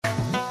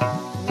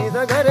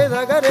za ga re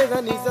za ga re za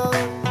ni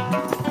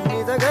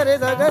za ga re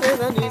za ga re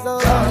za ni za.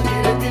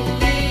 Jagir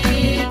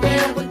Dilli pe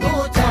ab tu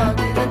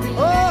jagir Dilli.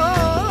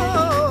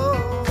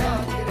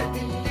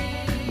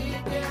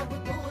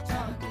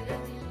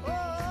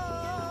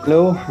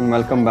 Hello and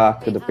welcome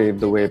back to the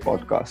Pave the Way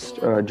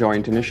podcast, a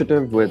joint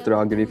initiative with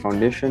Ragiri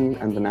Foundation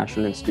and the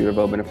National Institute of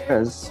Urban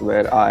Affairs,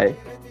 where I,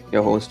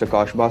 your host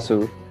Akash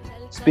Basu,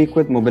 speak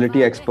with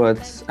mobility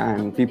experts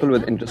and people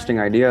with interesting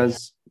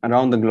ideas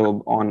around the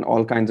globe on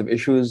all kinds of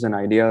issues and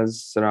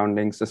ideas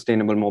surrounding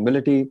sustainable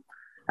mobility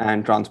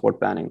and transport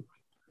planning.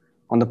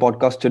 On the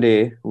podcast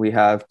today, we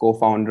have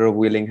co-founder of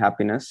Wheeling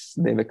Happiness,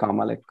 Devika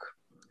Malik.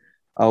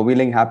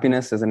 Wheeling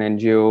Happiness is an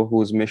NGO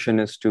whose mission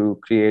is to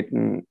create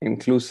an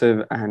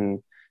inclusive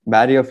and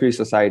barrier-free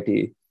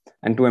society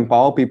and to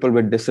empower people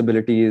with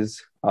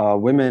disabilities,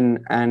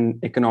 women, and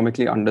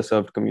economically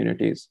underserved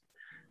communities.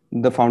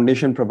 The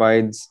foundation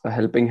provides a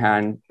helping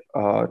hand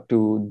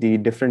to the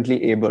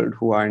differently abled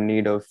who are in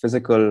need of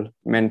physical,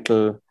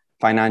 mental,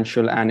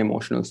 financial, and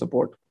emotional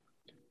support.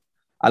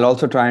 I'll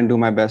also try and do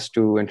my best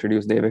to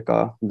introduce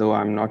Devika, though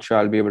I'm not sure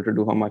I'll be able to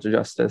do her much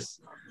justice.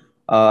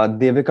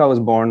 Devika was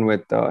born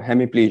with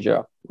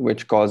hemiplegia,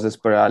 which causes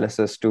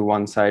paralysis to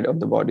one side of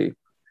the body.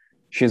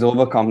 She's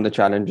overcome the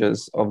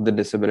challenges of the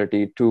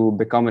disability to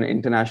become an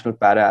international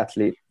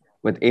para-athlete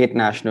with 8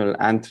 national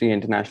and 3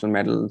 international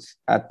medals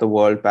at the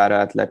World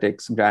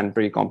Para-Athletics Grand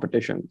Prix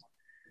competition.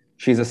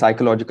 She's a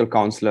psychological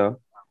counselor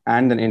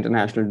and an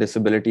international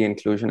disability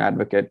inclusion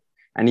advocate,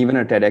 and even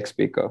a TEDx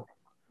speaker.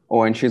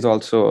 Oh, and she's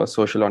also a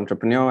social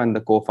entrepreneur and the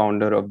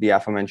co-founder of the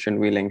aforementioned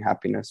Wheeling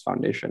Happiness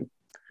Foundation.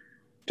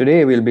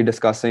 Today, we'll be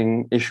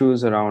discussing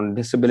issues around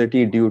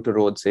disability due to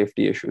road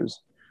safety issues,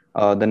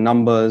 the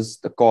numbers,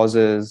 the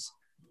causes,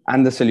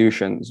 and the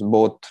solutions,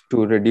 both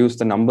to reduce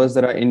the numbers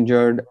that are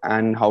injured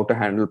and how to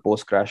handle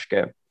post-crash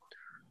care.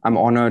 I'm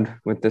honored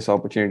with this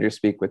opportunity to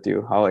speak with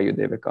you. How are you,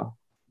 Devika?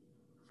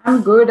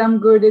 I'm good.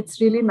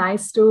 It's really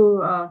nice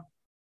to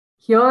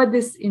hear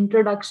this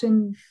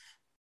introduction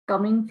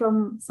coming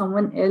from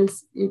someone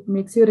else. It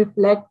makes you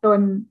reflect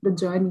on the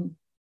journey.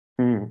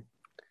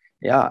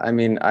 Yeah, I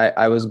mean,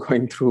 I was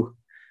going through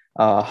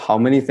how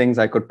many things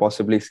I could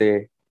possibly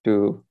say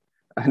to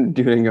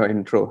during your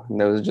intro. And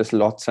there was just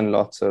lots and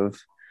lots of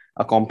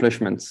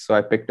accomplishments. So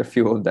I picked a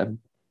few of them.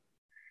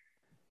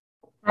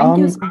 Thank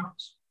you so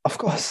much. Of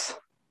course.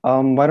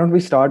 Why don't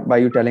we start by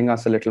you telling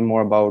us a little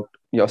more about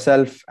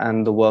yourself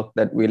and the work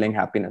that Wheeling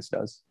Happiness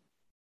does?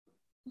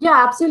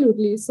 Yeah,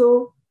 absolutely.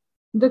 So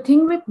the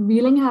thing with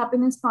Wheeling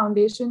Happiness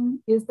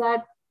Foundation is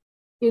that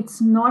it's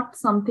not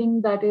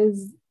something that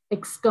is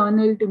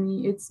external to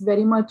me. It's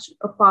very much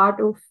a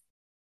part of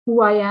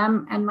who I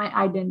am and my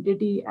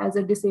identity as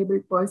a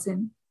disabled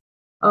person.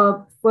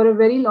 For a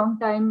very long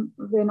time,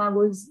 when I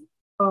was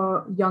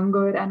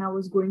younger and I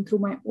was going through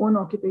my own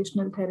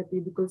occupational therapy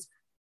because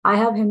I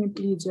have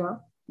hemiplegia.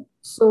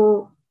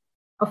 So,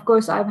 of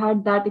course, I've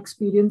had that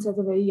experience as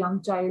a very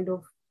young child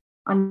of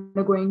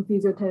undergoing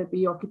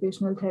physiotherapy,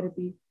 occupational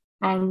therapy.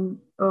 And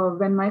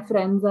when my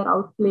friends are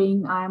out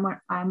playing, I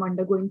am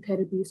undergoing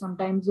therapy.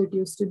 Sometimes it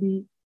used to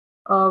be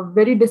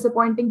very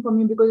disappointing for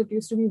me because it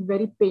used to be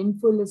very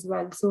painful as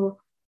well. So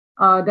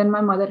then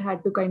my mother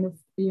had to kind of,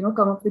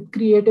 come up with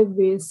creative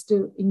ways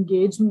to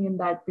engage me in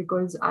that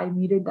because I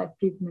needed that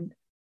treatment.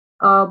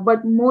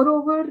 But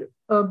moreover,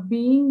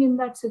 being in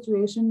that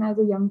situation as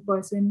a young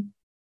person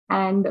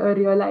and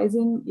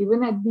realizing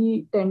even at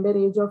the tender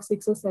age of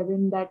 6 or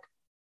 7 that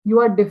you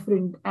are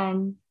different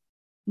and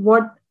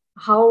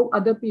how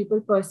other people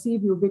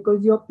perceive you,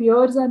 because your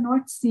peers are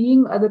not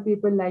seeing other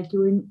people like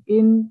you.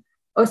 In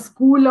a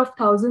school of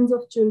thousands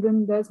of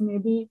children, there's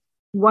maybe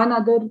one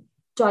other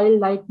child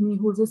like me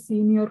who's a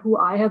senior who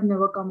I have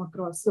never come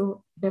across.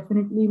 So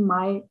definitely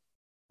my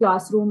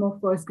classroom of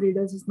first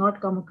graders has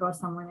not come across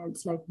someone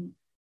else like me.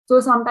 So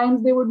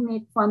sometimes they would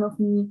make fun of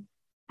me.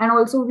 And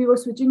also we were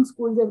switching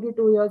schools every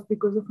 2 years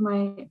because of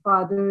my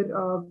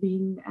father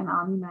being an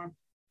army man.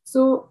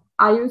 So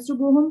I used to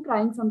go home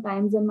crying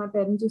sometimes, and my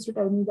parents used to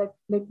tell me that,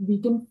 like, we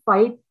can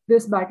fight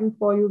this battle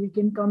for you. We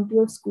can come to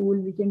your school,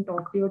 we can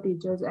talk to your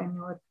teachers and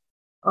your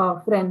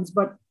friends,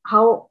 but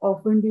how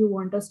often do you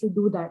want us to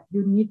do that?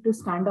 You need to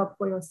stand up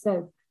for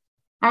yourself.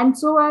 And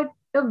so at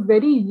a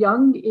very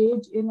young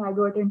age,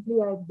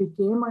 inadvertently, I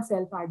became a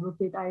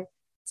self-advocate. I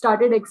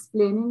started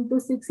explaining to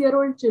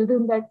 6-year-old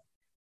children that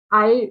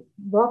I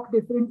walk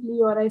differently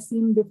or I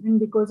seem different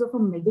because of a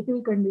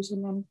medical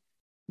condition, and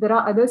there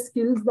are other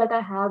skills that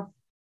I have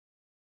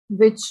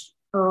which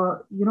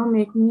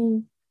make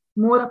me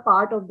more a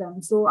part of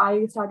them. So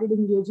I started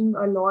engaging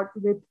a lot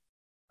with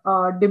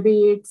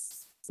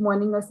debates,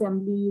 morning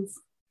assemblies.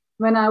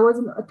 When I was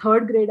a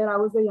 3rd grader, I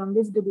was the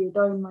youngest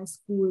debater in my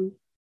school.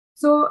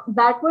 So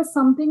that was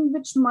something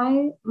which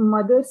my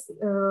mother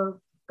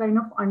kind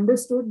of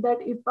understood, that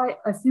if I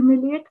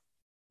assimilate,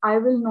 I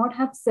will not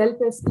have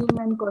self-esteem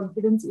and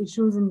confidence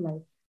issues in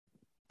life.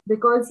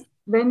 Because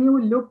when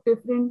you look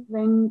different,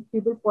 when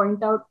people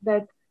point out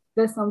that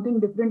there's something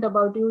different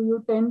about you,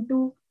 you tend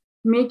to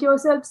make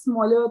yourself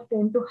smaller,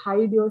 tend to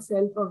hide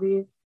yourself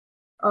away.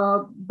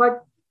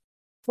 But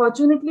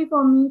Fortunately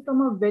for me,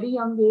 from a very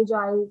young age,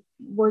 I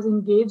was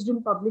engaged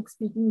in public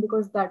speaking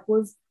because that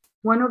was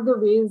one of the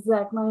ways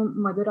that my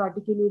mother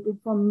articulated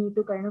for me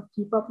to kind of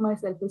keep up my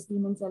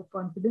self-esteem and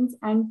self-confidence.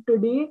 And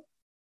today,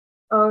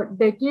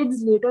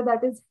 decades later,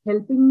 that is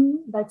helping me,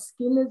 that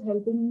skill is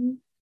helping me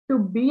to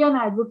be an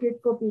advocate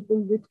for people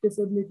with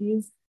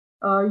disabilities,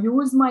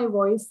 use my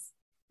voice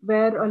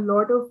where a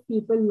lot of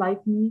people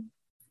like me,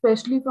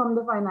 especially from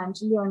the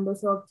financially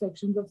underserved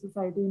sections of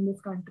society in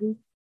this country,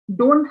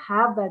 don't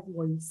have that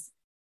voice.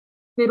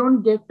 They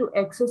don't get to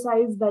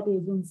exercise that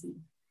agency.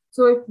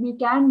 So if we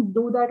can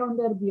do that on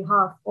their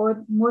behalf,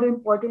 or more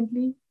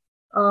importantly,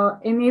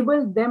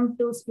 enable them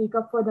to speak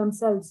up for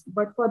themselves.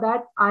 But for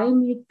that, I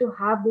need to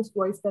have this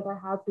voice that I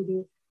have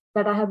today,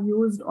 that I have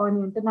used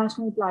on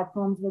international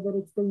platforms, whether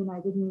it's the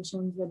United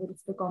Nations, whether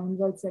it's the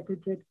Commonwealth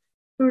Secretariat,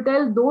 to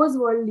tell those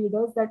world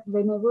leaders that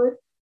whenever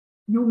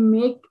you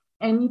make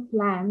any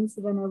plans,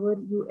 whenever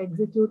you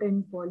execute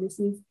any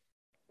policies,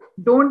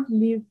 don't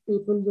leave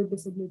people with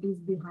disabilities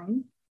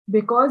behind,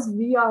 because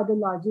we are the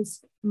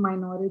largest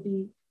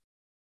minority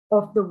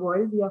of the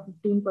world. We are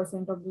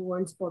 15% of the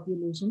world's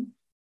population.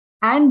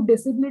 And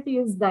disability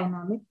is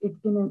dynamic.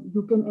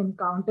 You can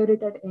encounter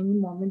it at any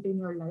moment in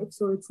your life.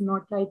 So it's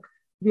not like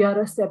we are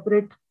a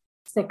separate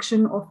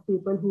section of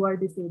people who are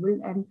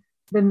disabled and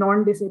the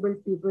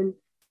non-disabled people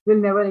will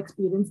never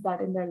experience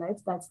that in their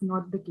lives. That's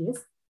not the case.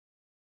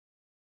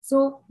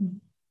 So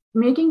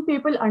making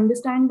people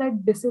understand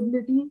that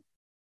disability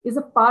is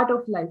a part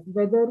of life,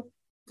 whether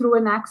through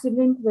an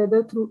accident,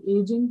 whether through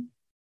aging,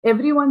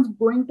 everyone's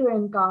going to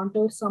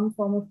encounter some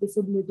form of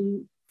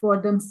disability for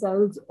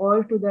themselves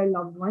or to their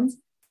loved ones.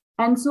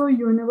 And so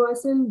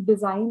universal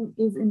design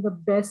is in the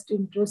best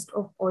interest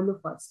of all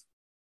of us.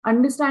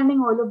 Understanding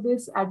all of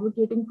this,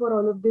 advocating for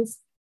all of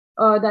this,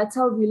 that's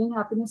how Wheeling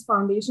Happiness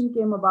Foundation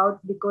came about,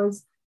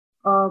 because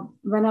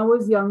when I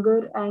was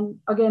younger, and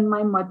again,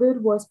 my mother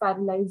was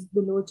paralyzed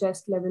below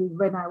chest level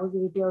when I was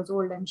 8 years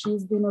old, and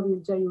she's been a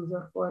wheelchair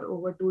user for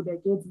over 2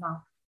 decades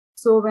now.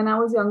 So when I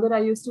was younger, I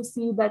used to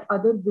see that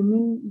other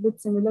women with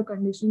similar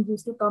conditions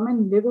used to come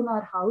and live in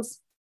our house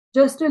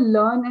just to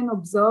learn and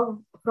observe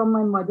from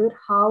my mother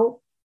how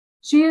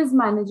she is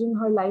managing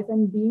her life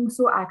and being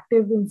so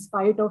active in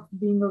spite of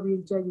being a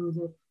wheelchair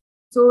user.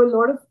 So a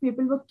lot of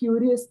people were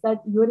curious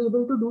that you're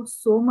able to do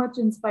so much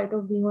in spite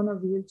of being on a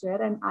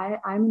wheelchair. And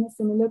I'm in a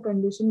similar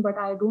condition, but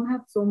I don't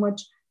have so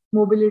much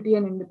mobility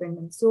and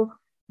independence. So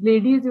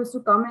ladies used to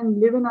come and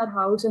live in our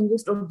house and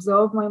just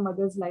observe my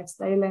mother's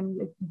lifestyle and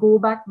like go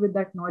back with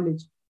that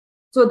knowledge.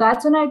 So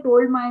that's when I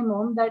told my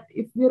mom that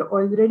if we're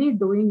already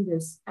doing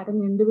this at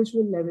an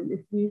individual level,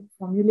 if we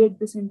formulate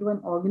this into an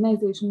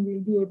organization,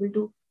 we'll be able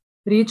to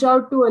reach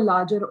out to a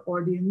larger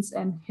audience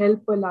and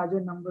help a larger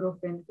number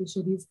of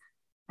beneficiaries.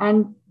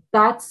 And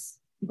that's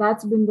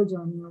been the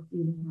journey of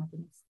Wheeling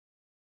Happiness.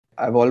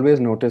 I've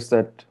always noticed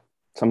that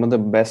some of the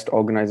best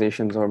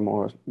organizations, or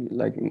more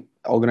like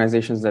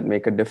organizations that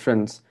make a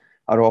difference,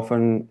 are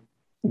often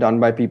done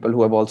by people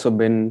who have also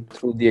been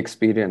through the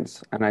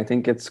experience. And I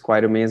think it's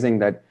quite amazing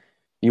that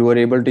you were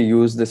able to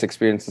use this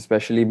experience,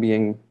 especially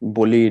being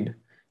bullied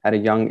at a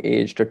young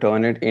age, to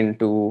turn it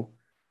into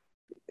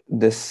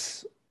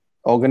this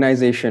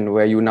organization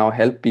where you now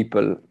help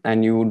people,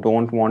 and you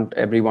don't want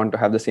everyone to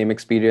have the same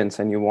experience,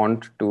 and you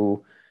want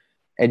to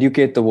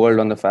educate the world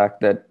on the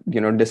fact that,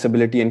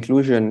 disability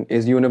inclusion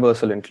is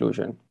universal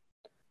inclusion.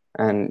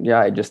 And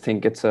yeah, I just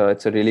think it's a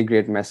really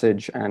great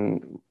message,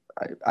 and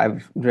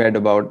I've read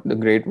about the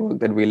great work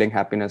that Wheeling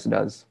Happiness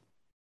does.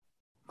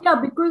 Yeah,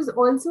 because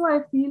also I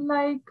feel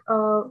like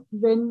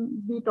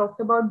when we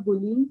talked about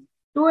bullying,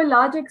 to a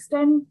large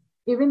extent,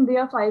 even they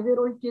are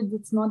 5-year-old kids,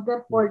 it's not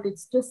their fault.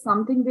 It's just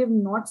something they've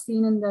not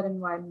seen in their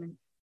environment.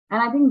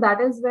 And I think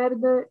that is where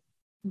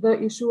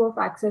the issue of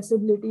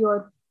accessibility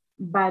or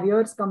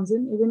barriers comes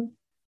in, even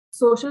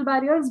social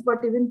barriers,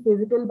 but even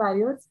physical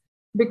barriers.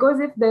 Because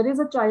if there is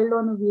a child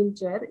on a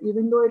wheelchair,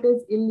 even though it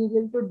is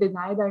illegal to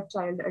deny that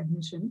child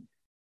admission,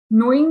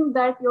 knowing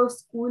that your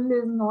school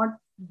is not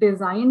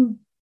designed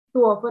to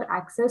offer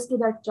access to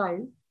that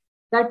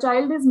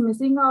child is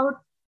missing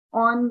out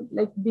on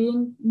like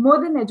being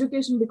more than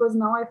education, because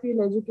now I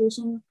feel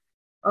education,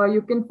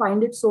 you can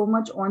find it so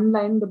much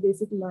online, the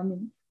basic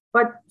learning,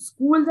 but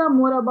schools are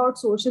more about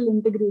social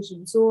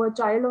integration. So a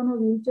child on a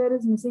wheelchair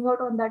is missing out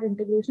on that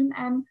integration,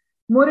 and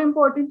more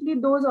importantly,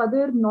 those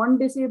other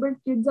non-disabled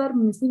kids are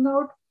missing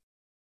out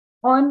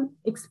on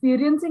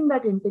experiencing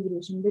that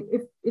integration.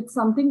 If it's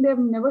something they've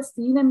never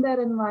seen in their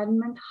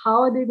environment,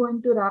 how are they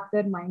going to wrap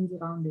their minds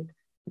around it?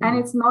 And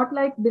it's not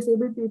like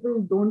disabled people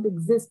don't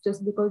exist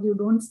just because you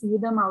don't see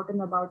them out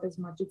and about as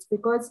much. It's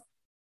because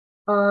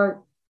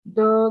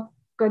the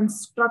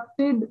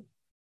constructed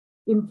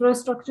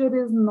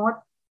infrastructure is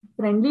not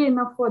friendly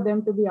enough for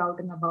them to be out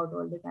and about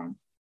all the time.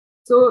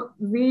 So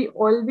we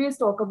always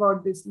talk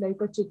about this like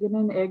a chicken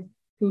and egg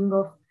thing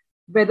of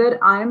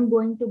whether I'm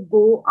going to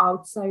go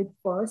outside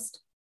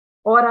first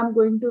or I'm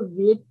going to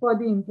wait for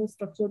the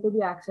infrastructure to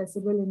be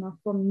accessible enough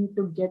for me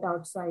to get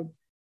outside.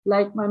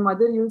 Like my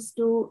mother used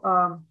to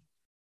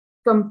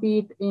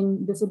compete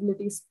in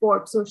disability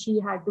sports. So she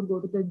had to go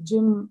to the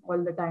gym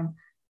all the time.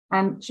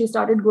 And she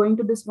started going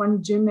to this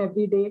one gym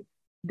every day.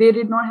 They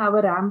did not have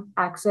a ramp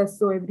access.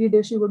 So every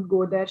day she would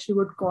go there. She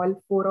would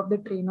call 4 of the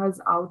trainers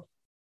out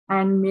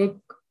and make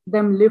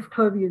them lift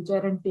her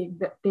wheelchair and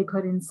take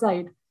her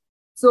inside.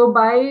 So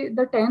by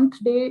the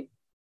 10th day,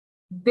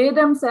 they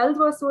themselves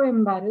were so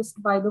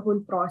embarrassed by the whole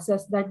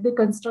process that they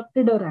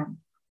constructed a ramp.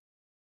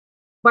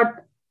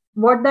 But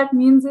what that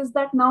means is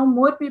that now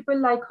more people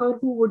like her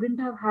who wouldn't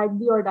have had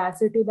the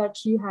audacity that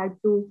she had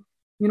to,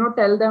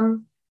 tell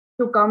them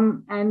to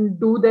come and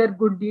do their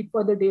good deed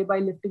for the day by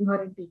lifting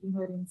her and taking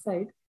her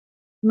inside.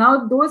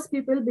 Now those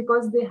people,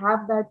 because they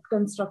have that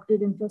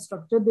constructed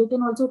infrastructure, they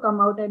can also come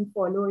out and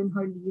follow in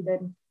her lead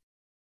and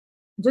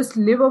just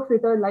live a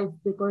fitter life,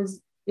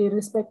 because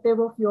irrespective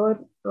of your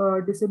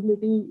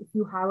disability, if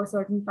you have a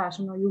certain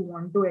passion or you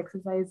want to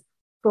exercise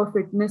for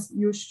fitness,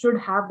 you should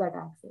have that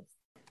access.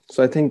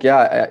 So I think,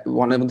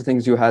 one of the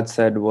things you had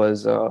said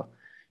was,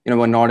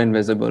 we're not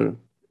invisible.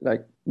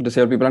 Like,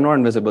 disabled people are not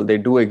invisible. They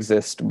do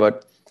exist.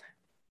 But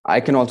I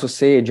can also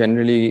say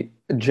generally,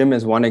 gym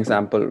is one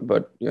example,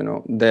 but,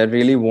 there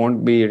really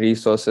won't be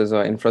resources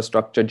or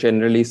infrastructure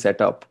generally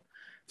set up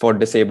for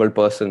disabled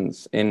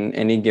persons in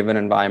any given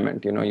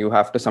environment. You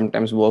have to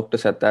sometimes work to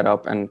set that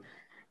up. And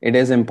it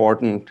is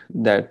important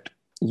that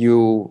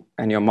you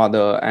and your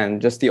mother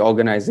and just the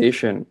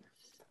organization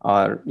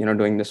are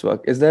doing this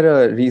work. Is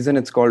there a reason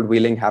it's called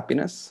Wheeling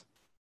Happiness?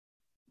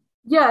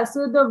 Yeah,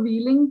 so the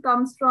wheeling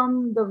comes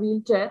from the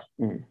wheelchair.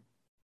 That's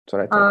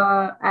what I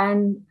thought.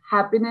 And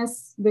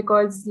happiness,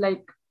 because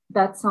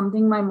that's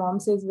something my mom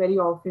says very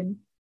often,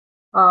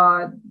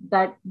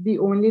 that the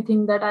only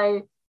thing that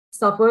I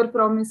suffer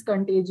from is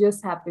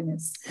contagious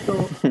happiness.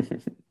 So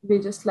we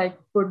just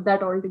put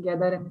that all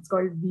together and it's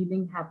called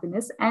Wheeling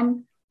Happiness.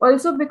 And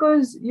also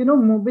because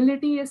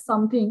mobility is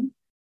something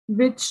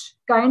which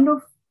kind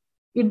of,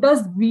 it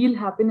does wheel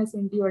happiness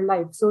into your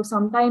life. So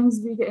sometimes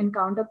we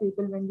encounter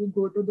people when we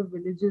go to the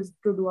villages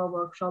to do our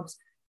workshops.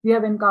 We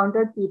have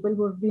encountered people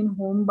who have been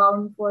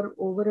homebound for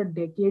over a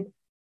decade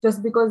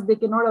just because they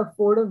cannot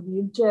afford a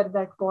wheelchair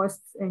that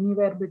costs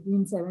anywhere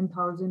between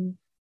 7,000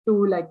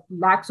 to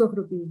lakhs of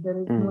rupees. There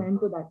is no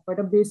end to that. But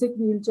a basic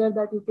wheelchair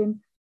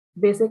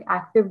basic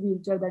active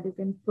wheelchair that you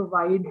can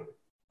provide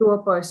to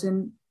a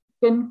person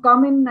can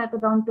come in at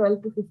around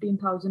 12 to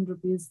 15,000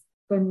 rupees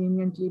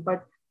conveniently.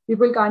 But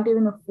people can't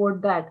even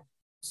afford that.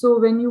 So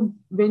when you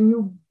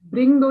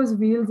bring those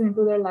wheels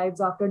into their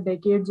lives after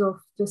decades of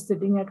just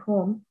sitting at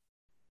home,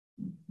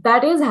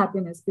 that is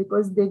happiness,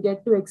 because they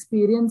get to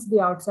experience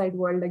the outside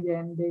world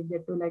again. They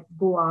get to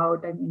go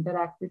out and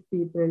interact with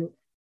people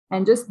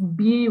and just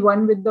be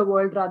one with the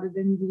world rather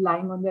than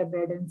lying on their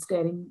bed and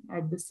staring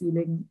at the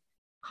ceiling.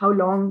 How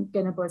long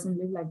can a person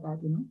live like that,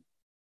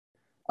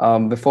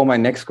 Before my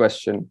next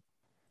question,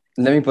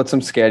 let me put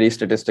some scary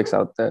statistics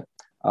out there.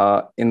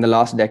 In the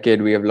last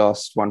decade, we have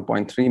lost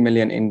 1.3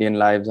 million Indian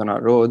lives on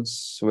our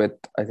roads, with,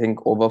 I think,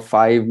 over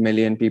 5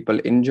 million people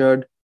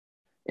injured.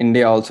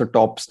 India also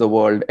tops the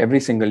world every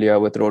single year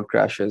with road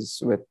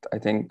crashes, with, I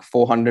think,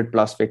 400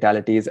 plus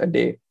fatalities a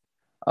day.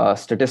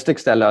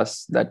 Statistics tell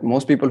us that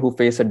most people who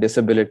face a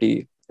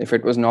disability, if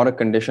it was not a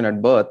condition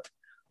at birth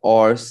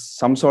or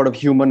some sort of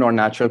human or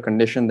natural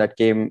condition that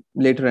came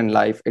later in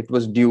life, it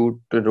was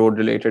due to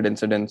road-related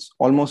incidents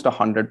almost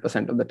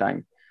 100% of the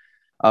time.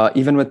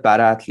 Even with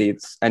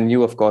para-athletes, and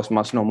you, of course,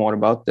 must know more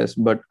about this,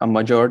 but a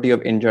majority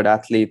of injured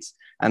athletes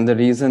and the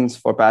reasons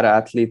for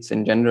para-athletes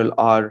in general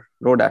are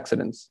road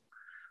accidents.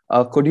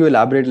 Could you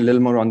elaborate a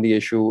little more on the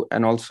issue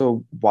and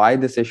also why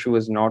this issue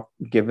is not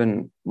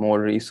given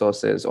more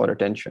resources or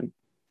attention?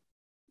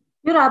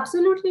 You're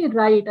absolutely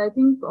right. I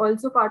think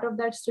also part of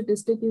that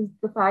statistic is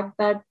the fact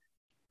that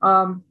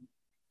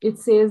it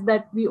says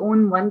that we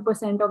own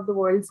 1% of the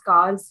world's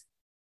cars,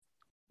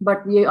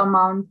 but we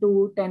amount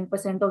to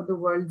 10% of the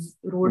world's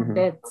road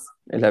deaths.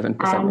 11%.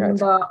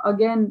 And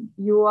again,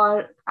 you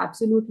are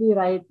absolutely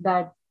right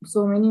that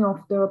so many of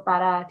the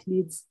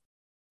para-athletes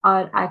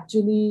are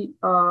actually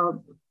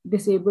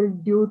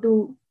disabled due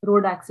to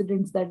road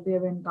accidents that they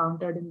have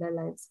encountered in their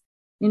lives.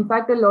 In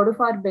fact, a lot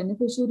of our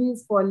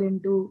beneficiaries fall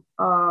into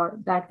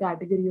that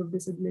category of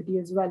disability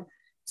as well.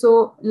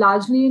 So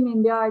largely in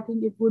India, I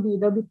think it would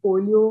either be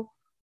polio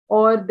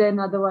or then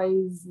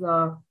otherwise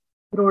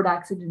road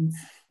accidents.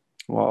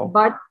 Wow.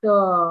 But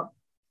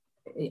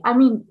I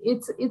mean,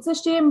 it's a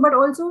shame, but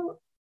also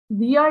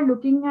we are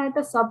looking at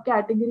a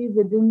subcategory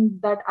within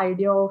that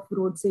idea of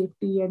road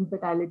safety and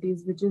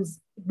fatalities, which is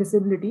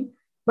disability.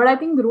 But I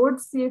think road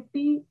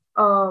safety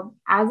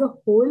as a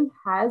whole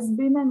has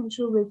been an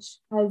issue which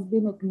has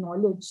been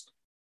acknowledged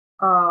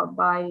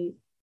by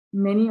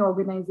many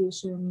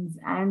organizations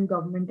and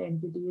government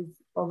entities,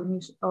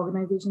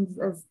 organizations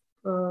as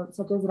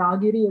such as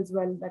Raagiri as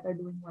well, that are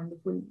doing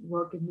wonderful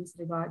work in this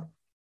regard.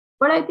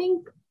 But I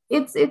think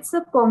it's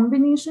a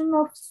combination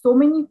of so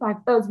many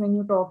factors when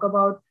you talk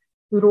about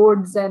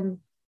roads and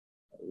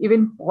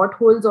even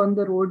potholes on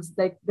the roads.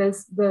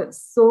 There's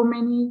so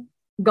many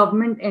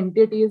government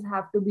entities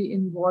have to be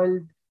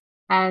involved,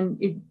 and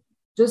it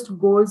just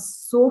goes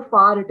so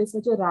far. It is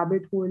such a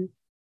rabbit hole.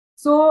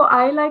 So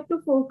I like to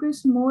focus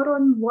more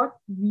on what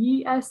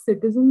we as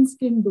citizens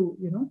can do,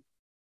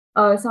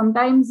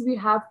 sometimes we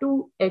have to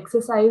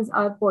exercise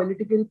our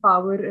political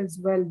power as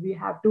well. We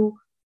have to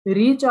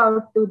reach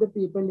out to the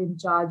people in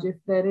charge. If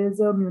there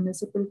is a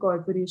municipal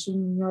corporation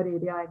in your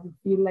area and you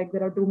feel like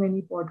there are too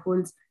many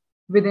potholes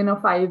within a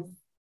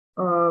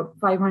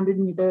 500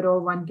 meter or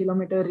 1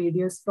 kilometer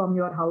radius from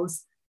your house,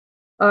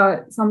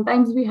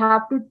 sometimes we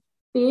have to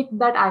take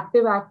that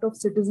active act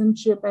of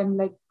citizenship and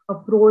like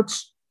approach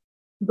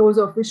those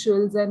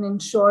officials and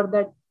ensure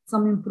that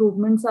some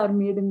improvements are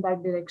made in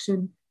that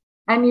direction.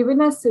 And even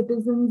as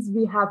citizens,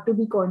 we have to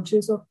be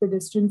conscious of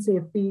pedestrian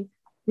safety.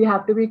 We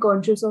have to be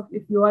conscious of,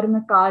 if you are in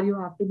a car, you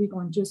have to be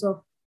conscious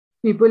of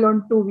people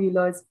on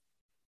two-wheelers,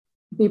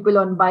 people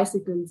on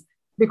bicycles,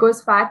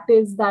 because fact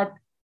is that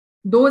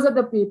those are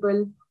the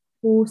people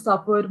who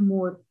suffer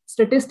more,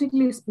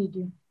 statistically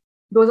speaking.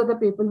 Those are the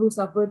people who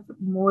suffer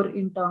more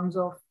in terms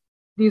of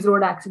these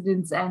road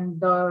accidents and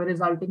the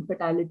resulting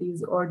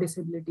fatalities or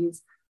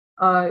disabilities.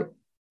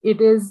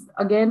 It is,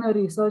 again, a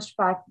research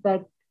fact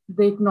that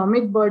the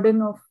economic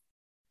burden of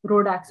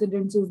road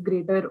accidents is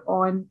greater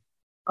on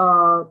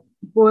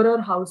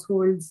poorer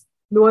households,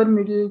 lower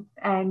middle,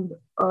 and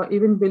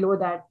even below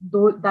that.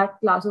 Though that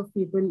class of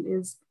people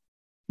is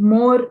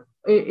more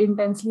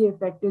intensely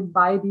affected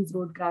by these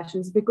road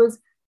crashes, because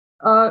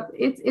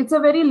it's a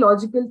very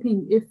logical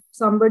thing. If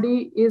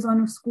somebody is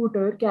on a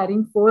scooter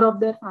carrying 4 of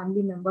their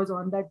family members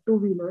on that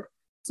two-wheeler,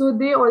 so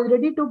they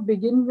already to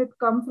begin with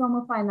come from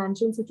a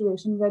financial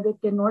situation where they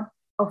cannot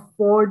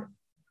afford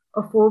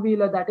a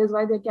four-wheeler. That is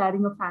why they're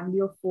carrying a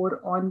family of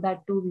 4 on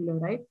that two-wheeler,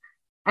 right?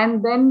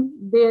 And then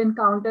they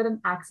encounter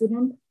an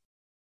accident,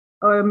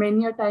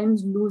 many a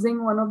times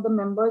losing one of the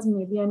members,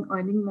 maybe an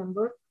earning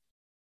member.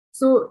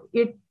 So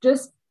it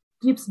just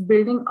keeps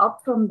building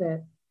up from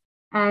there.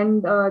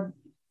 And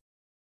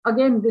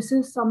again, this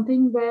is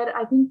something where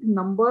I think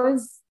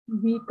numbers,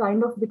 we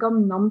kind of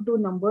become numb to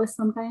numbers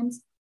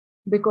sometimes,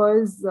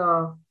 because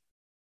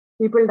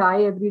people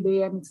die every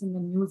day and it's in the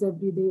news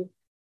every day.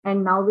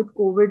 And now with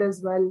COVID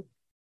as well,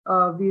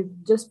 we've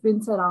just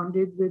been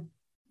surrounded with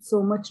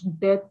so much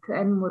death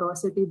and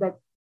morosity that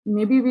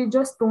maybe we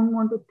just don't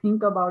want to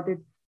think about it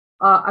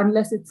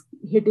unless it's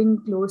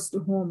hitting close to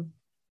home.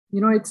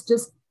 It's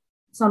just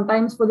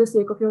sometimes for the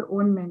sake of your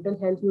own mental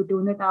health, you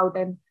tune it out,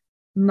 and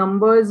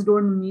numbers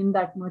don't mean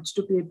that much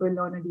to people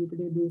on a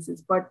day-to-day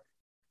basis. But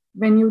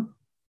when you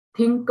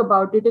think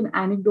about it in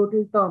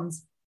anecdotal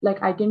terms,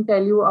 like I can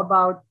tell you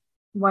about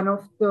one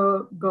of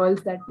the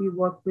girls that we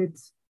work with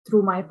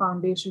through my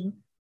foundation.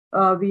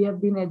 We have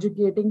been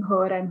educating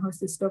her and her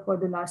sister for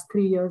the last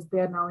 3 years. They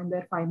are now in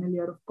their final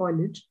year of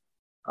college.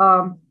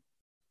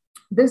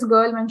 This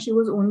girl, when she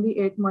was only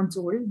 8 months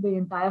old, the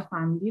entire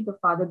family, the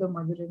father, the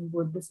mother, and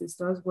both the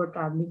sisters were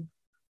traveling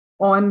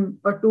on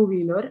a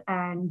two-wheeler,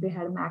 and they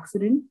had an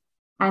accident,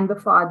 and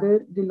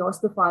they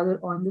lost the father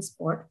on the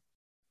spot.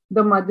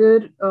 The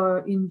mother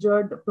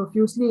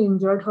profusely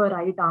injured her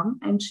right arm,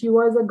 and she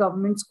was a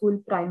government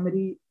school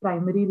primary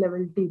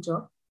level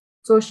teacher.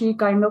 So she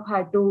kind of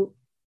had to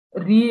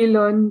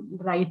relearn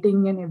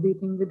writing and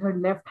everything with her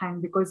left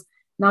hand, because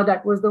now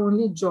that was the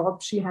only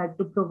job she had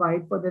to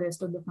provide for the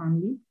rest of the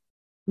family.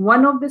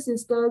 One of the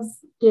sisters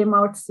came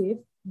out safe,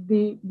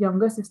 the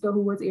younger sister,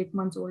 who was 8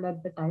 months old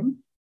at the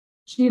time.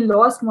 She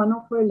lost one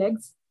of her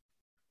legs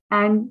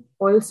and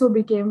also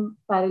became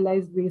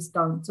paralyzed waist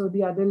down. So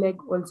the other leg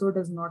also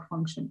does not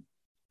function.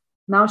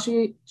 Now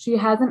she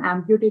has an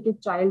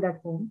amputated child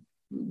at home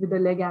with the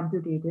leg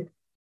amputated.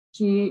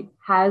 She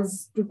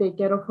has to take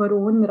care of her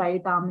own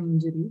right arm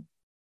injury,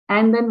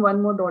 and then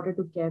one more daughter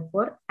to care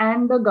for,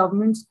 and the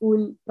government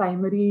school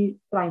primary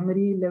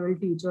level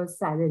teacher's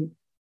salary.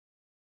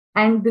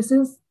 And this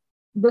is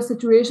the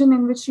situation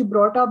in which she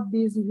brought up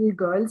these little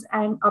girls.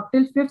 And up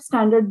till 5th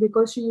standard,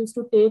 because she used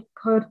to take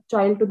her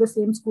child to the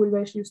same school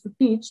where she used to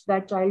teach,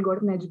 that child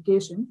got an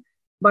education.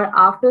 But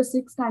after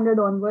 6th standard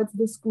onwards,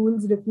 the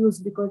schools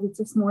refused, because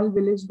it's a small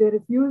village. They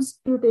refused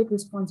to take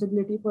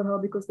responsibility for her,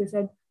 because they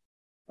said,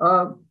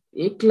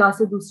 एक class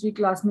से दूसरी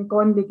class में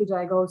कौन लेके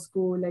जाएगा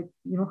उसको, like,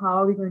 how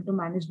are we going to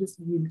manage this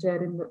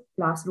wheelchair in the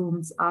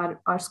classrooms?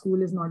 Our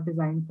school is not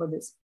designed for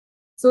this.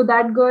 So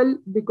that girl,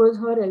 because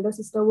her elder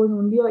sister was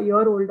only a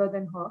year older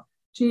than her,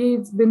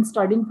 she's been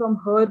studying from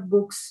her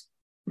books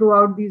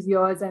throughout these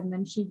years, and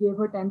then she gave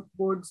her 10th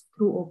boards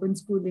through open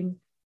schooling,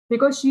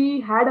 because she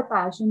had a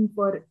passion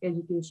for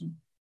education.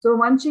 So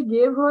once she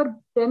gave her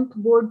 10th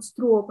boards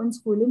through open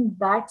schooling,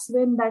 that's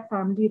when that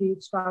family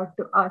reached out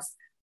to us,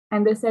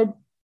 and they said,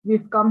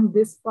 we've come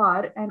this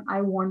far and I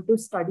want to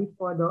study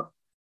further.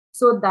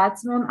 So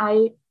that's when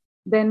I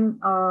then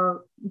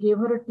gave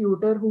her a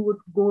tutor who would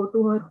go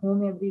to her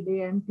home every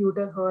day and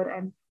tutor her.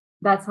 And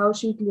that's how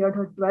she cleared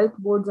her 12th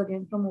boards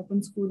again from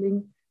open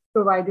schooling,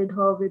 provided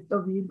her with a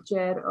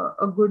wheelchair,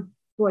 a good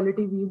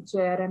quality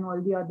wheelchair, and all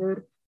the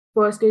other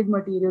first aid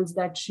materials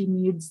that she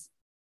needs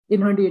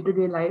in her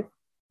day-to-day life.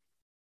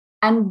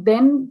 And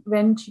then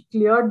when she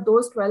cleared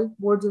those 12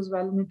 boards as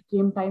well, and it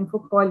came time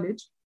for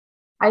college,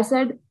 I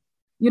said,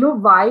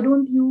 why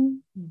don't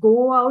you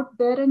go out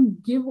there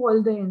and give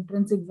all the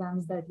entrance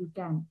exams that you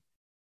can?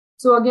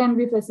 So again,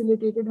 we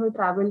facilitated her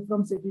travel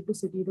from city to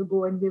city to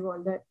go and give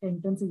all the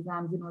entrance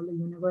exams in all the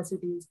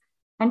universities.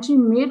 And she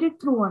made it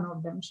through one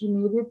of them. She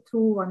made it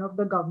through one of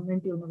the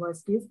government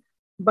universities.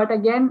 But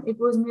again, it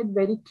was made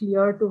very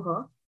clear to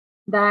her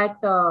that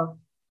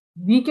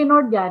we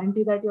cannot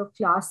guarantee that your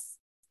class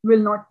will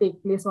not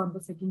take place on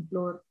the second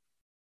floor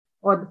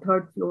or the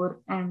third floor,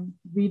 and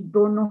we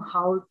don't know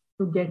how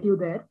to get you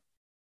there.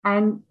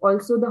 And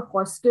also the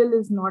hostel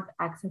is not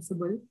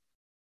accessible.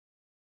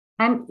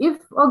 And if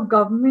a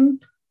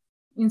government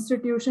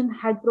institution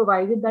had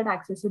provided that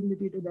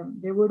accessibility to them,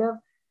 they would have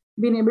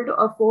been able to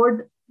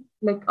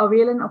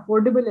avail an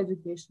affordable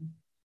education.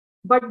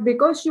 But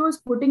because she was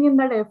putting in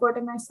that effort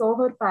and I saw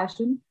her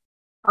passion,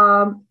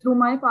 through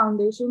my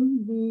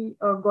foundation, we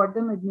got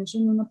them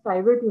admission in a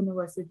private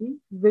university,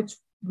 which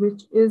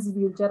is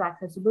wheelchair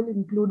accessible,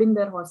 including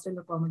their hostel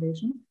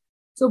accommodation.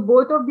 So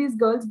both of these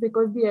girls,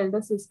 because the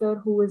elder sister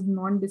who is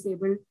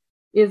non-disabled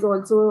is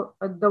also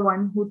the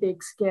one who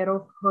takes care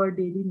of her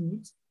daily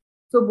needs.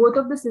 So both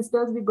of the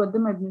sisters, we got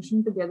them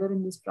admission together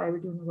in this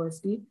private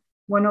university.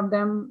 One of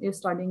them is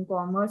studying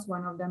commerce,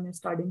 one of them is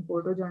studying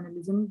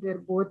photojournalism. They're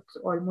both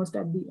almost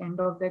at the end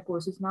of their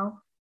courses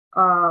now.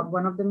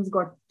 One of them has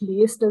got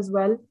placed as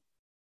well.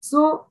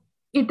 So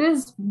it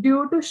is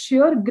due to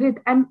sheer grit,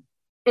 and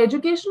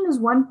education is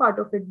one part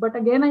of it. But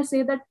again, I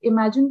say that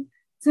imagine,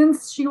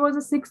 since she was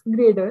a sixth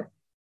grader,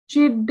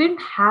 she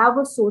didn't have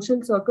a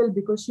social circle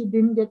because she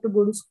didn't get to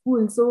go to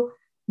school. So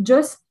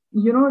just,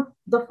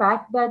 the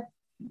fact that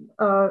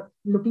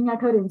looking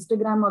at her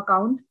Instagram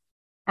account,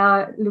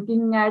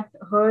 looking at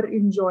her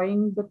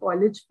enjoying the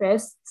college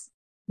fests,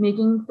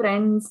 making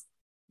friends,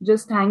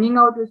 just hanging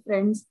out with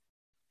friends,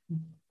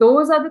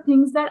 those are the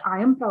things that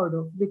I am proud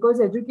of, because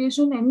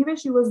education, anyway,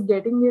 she was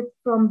getting it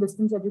from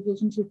distance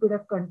education. She could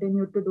have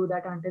continued to do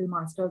that until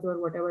master's or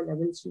whatever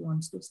levels she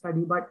wants to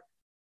study. But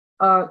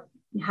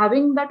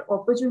having that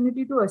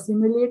opportunity to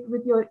assimilate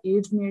with your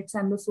age mates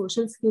and the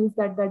social skills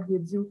that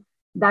gives you,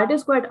 that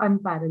is quite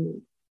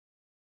unparalleled.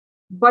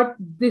 But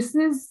this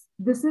is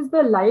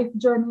the life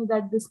journey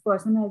that this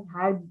person has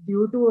had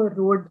due to a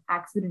road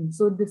accident.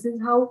 So this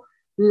is how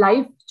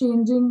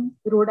life-changing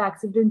road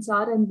accidents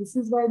are, and this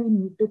is why we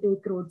need to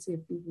take road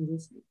safety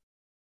seriously.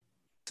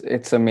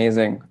 It's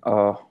amazing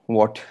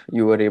what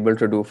you were able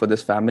to do for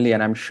this family,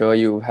 and I'm sure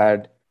you've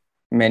had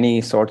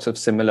many sorts of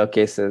similar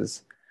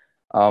cases.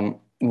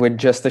 With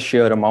just the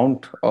sheer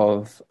amount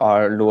of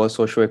our lower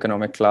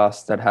socioeconomic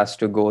class that has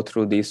to go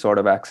through these sort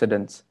of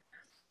accidents.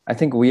 I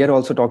think we had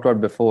also talked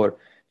about before,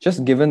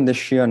 just given the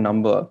sheer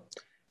number,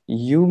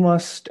 you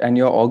must, and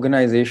your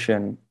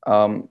organization,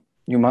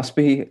 you must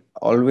be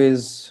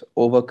always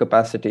over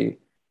capacity.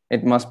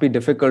 It must be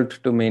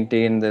difficult to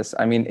maintain this.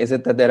 I mean, is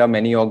it that there are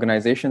many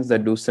organizations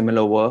that do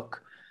similar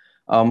work?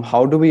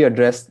 How do we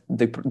address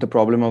the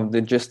problem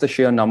of just the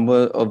sheer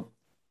number of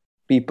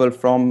people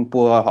from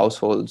poor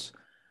households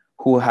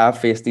who have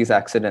faced these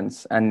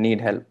accidents and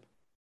need help?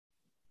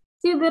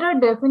 See, there are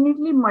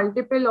definitely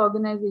multiple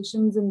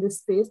organizations in this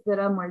space. There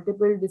are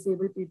multiple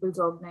disabled people's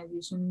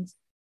organizations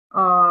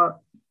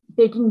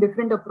taking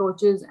different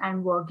approaches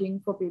and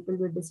working for people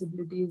with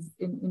disabilities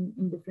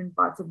in different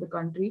parts of the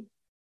country.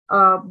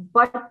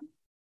 But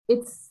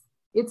it's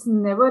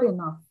never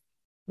enough,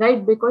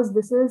 right? Because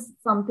this is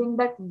something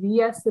that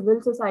we as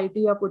civil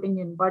society are putting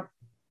in, but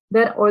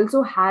there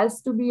also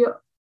has to be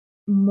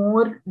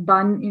more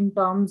done in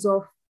terms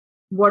of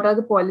what are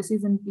the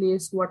policies in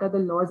place, what are the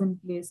laws in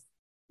place,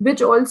 which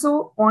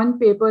also on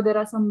paper, there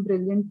are some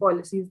brilliant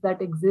policies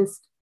that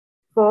exist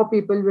for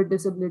people with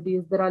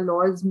disabilities. There are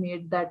laws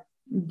made that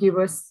give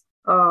us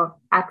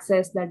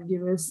access, that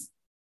give us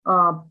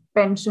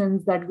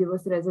pensions, that give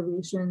us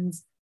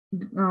reservations,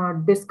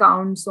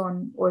 discounts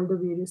on all the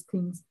various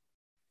things.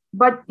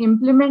 But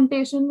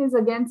implementation is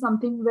again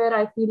something where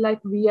I feel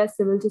like we as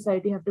civil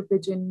society have to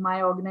pitch in.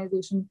 My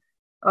organization,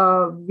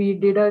 we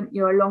did a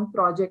year-long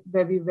project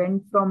where we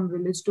went from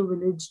village to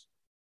village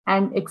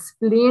and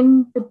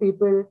explained to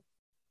people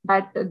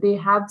that they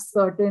have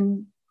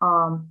certain,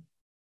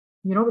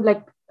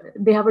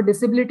 they have a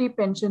disability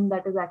pension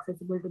that is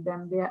accessible to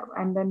them.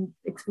 And then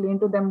explain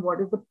to them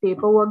what is the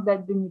paperwork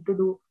that they need to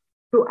do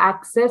to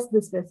access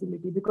this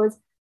facility. Because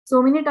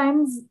so many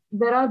times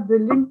there are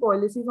brilliant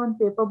policies on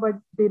paper, but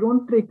they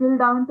don't trickle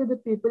down to the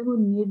people who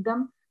need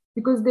them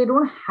because they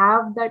don't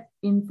have that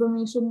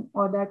information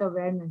or that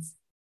awareness.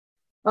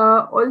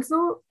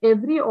 Also,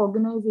 every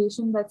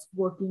organization that's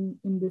working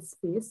in this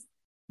space,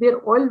 they're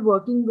all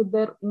working with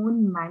their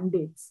own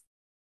mandates.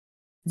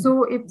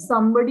 So if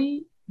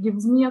somebody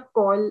gives me a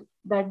call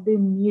that they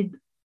need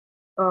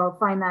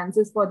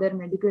finances for their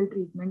medical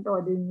treatment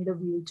or they need a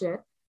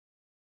wheelchair,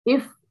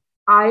 if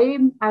I,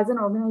 as an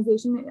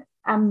organization,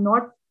 am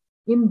not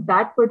in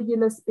that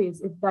particular space,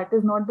 if that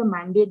is not the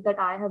mandate that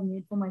I have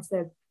made for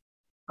myself,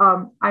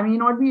 I may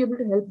not be able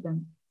to help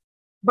them.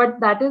 But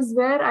that is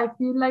where I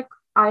feel like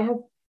I have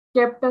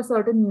kept a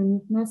certain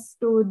uniqueness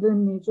to the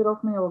nature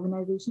of my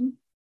organization,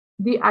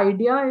 the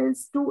idea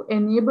is to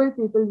enable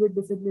people with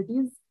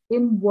disabilities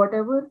in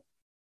whatever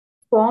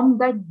form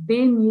that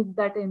they need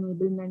that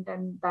enablement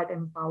and that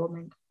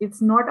empowerment.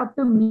 It's not up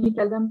to me to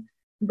tell them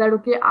that,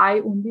 okay, I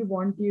only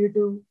want you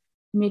to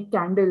make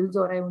candles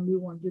or I only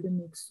want you to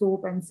make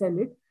soap and sell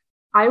it.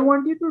 I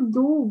want you to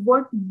do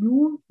what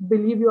you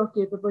believe you are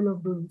capable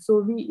of doing. So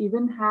we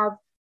even have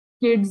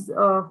kids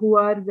who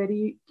are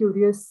very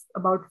curious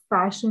about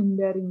fashion.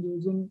 They're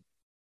engaging.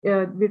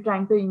 We're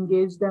trying to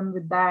engage them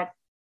with that.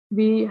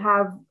 We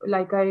have,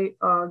 like I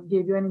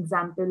gave you an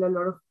example, a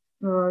lot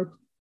of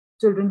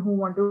children who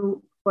want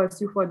to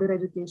pursue further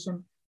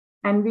education.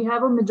 And we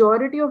have a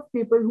majority of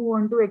people who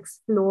want to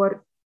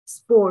explore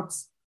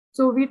sports.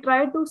 So we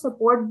try to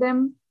support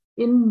them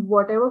in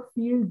whatever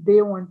field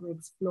they want to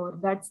explore.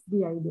 That's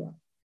the idea.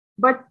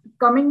 But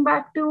coming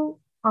back to,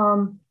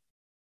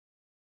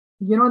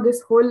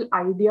 this whole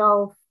idea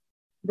of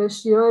the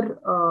sheer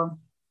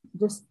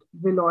just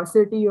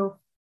velocity of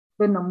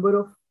the number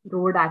of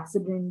road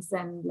accidents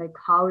and like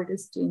how it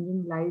is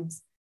changing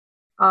lives.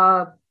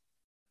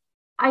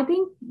 I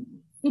think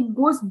it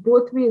goes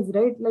both ways,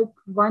 right? Like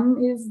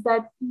one is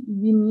that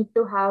we need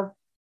to have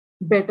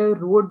better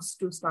roads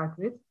to start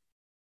with.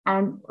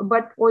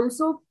 But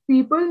also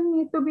people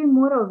need to be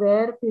more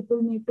aware.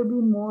 People need to be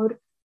more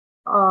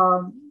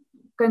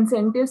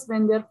conscientious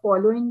when they're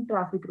following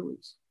traffic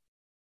rules.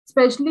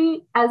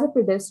 Especially as a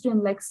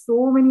pedestrian, like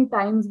so many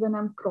times when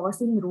I'm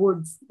crossing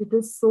roads, it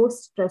is so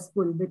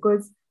stressful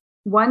because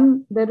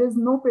one, there is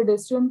no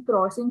pedestrian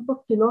crossing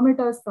for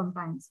kilometers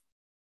sometimes.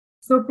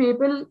 So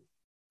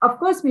of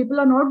course,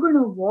 people are not going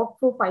to walk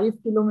for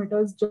 5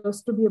 kilometers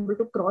just to be able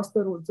to cross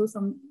the road.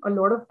 So a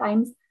lot of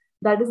times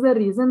that is the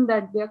reason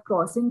that they are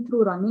crossing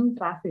through running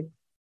traffic.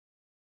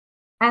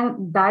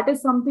 And that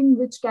is something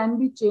which can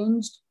be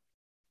changed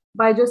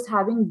by just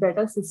having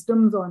better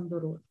systems on the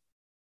road.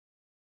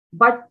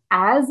 But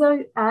as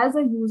a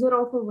user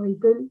of a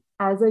vehicle,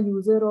 as a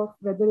user of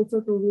whether it's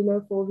a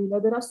two-wheeler,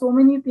 four-wheeler, there are so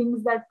many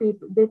things that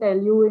they tell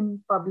you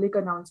in public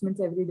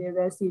announcements every day: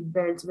 wear seat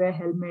belts, wear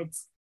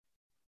helmets,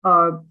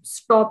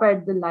 stop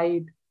at the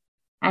light.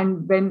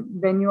 And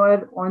when you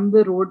are on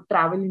the road,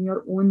 travel in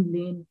your own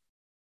lane.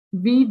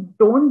 We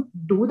don't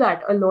do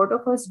that. A lot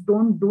of us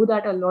don't do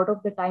that a lot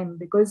of the time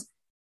because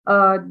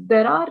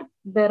there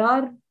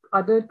are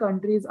other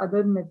countries,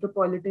 other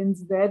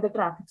metropolitans where the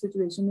traffic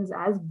situation is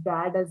as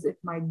bad as it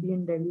might be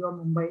in Delhi or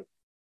Mumbai.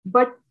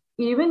 But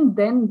even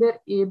then, they're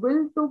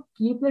able to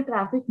keep the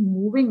traffic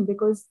moving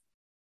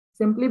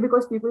simply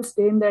because people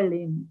stay in their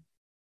lane.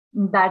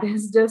 That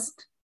is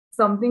just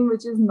something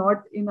which is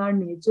not in our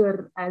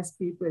nature as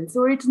people.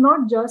 So it's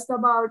not just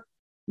about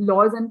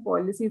laws and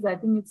policies. I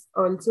think it's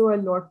also a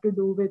lot to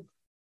do with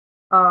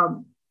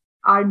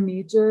our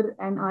nature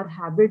and our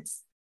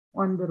habits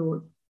on the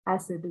road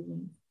as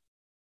citizens.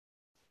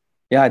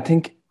 Yeah, I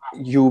think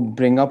you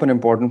bring up an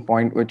important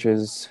point, which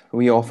is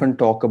we often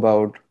talk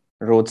about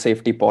road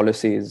safety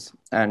policies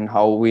and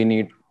how we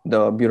need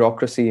the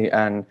bureaucracy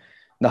and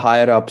the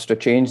higher ups to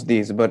change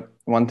these. But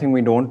one thing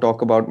we don't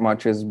talk about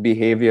much is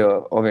behavior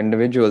of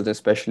individuals,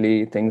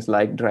 especially things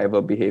like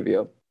driver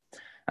behavior.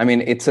 I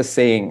mean, it's a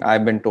saying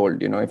I've been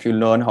told, if you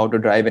learn how to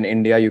drive in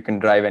India, you can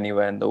drive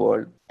anywhere in the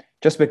world,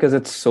 just because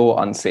it's so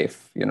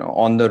unsafe,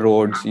 on the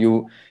roads.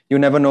 You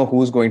never know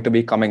who's going to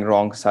be coming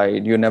wrong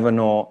side. You never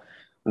know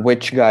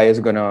which guy is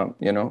going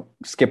to,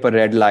 skip a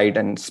red light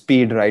and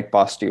speed right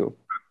past you.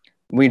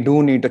 We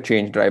do need to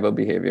change driver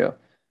behavior.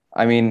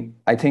 I mean,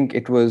 I think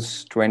it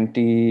was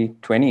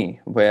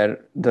 2020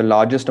 where the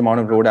largest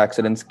amount of road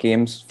accidents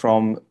came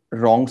from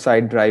wrong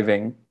side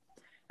driving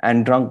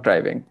and drunk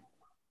driving.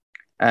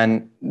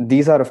 And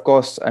these are, of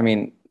course, I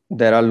mean,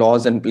 there are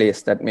laws in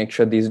place that make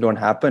sure these don't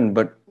happen,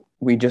 but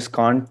we just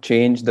can't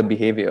change the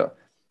behavior.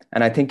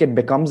 And I think it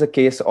becomes a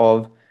case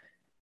of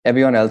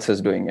everyone else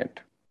is doing it,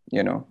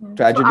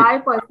 tragedy. So I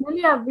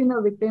personally have been a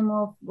victim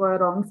of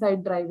wrong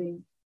side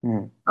driving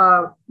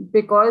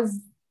because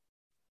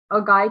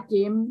a guy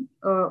came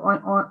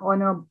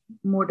on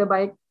a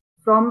motorbike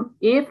from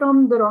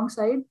the wrong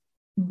side,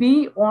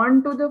 B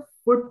onto the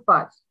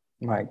footpath.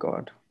 My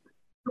God.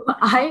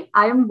 I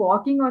am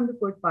walking on the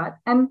footpath,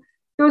 and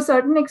to a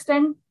certain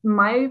extent,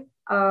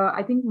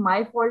 I think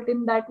my fault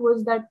in that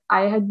was that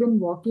I had been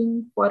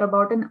walking for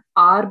about an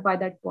hour by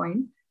that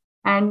point,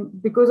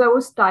 and because I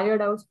was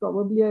tired, I was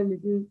probably a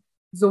little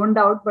zoned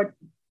out, but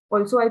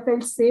also I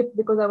felt safe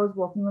because I was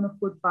walking on a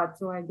footpath,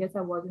 so I guess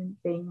I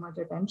wasn't paying much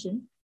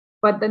attention.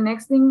 But the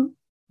next thing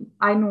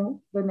I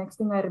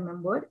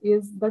remember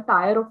is the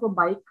tire of a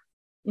bike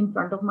in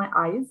front of my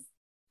eyes.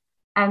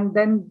 And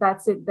then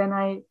that's it. Then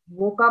I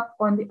woke up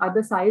on the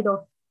other side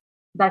of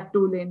that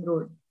 2-lane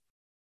road.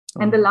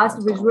 And the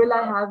last visual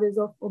I have is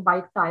of a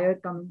bike tire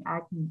coming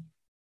at me.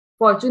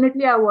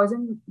 Fortunately, I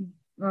wasn't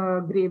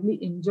gravely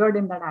injured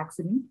in that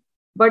accident,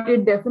 but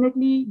it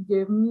definitely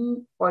gave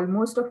me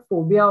almost a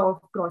phobia of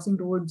crossing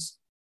roads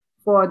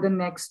for the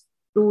next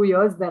 2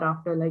 years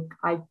thereafter. Like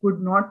I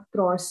could not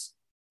cross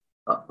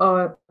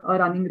a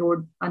running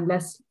road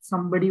unless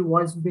somebody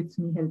was with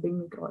me helping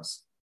me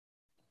cross.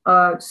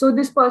 So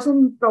this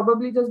person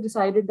probably just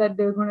decided that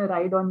they're going to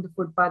ride on the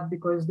footpath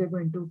because they're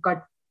going to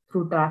cut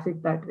through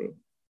traffic that way.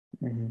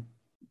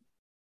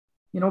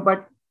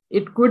 But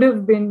it could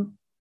have been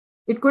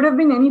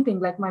anything.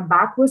 Like my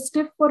back was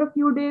stiff for a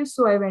few days,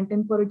 so I went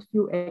in for a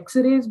few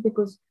x-rays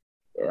because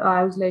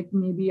I was like,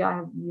 maybe I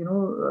have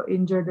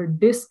injured a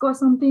disc or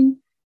something.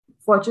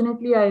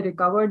 Fortunately, I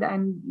recovered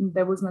and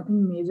there was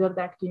nothing major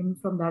that came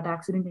from that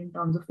accident in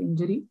terms of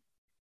injury.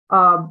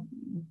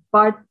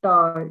 But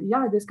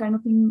this kind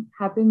of thing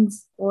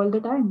happens all the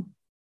time.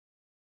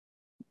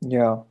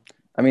 Yeah.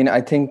 I mean,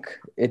 I think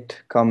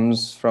it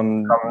comes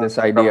from this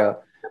idea.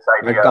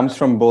 It comes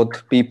from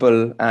both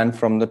people and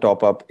from the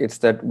top up. It's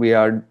that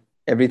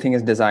everything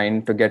is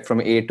designed to get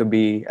from A to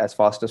B as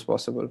fast as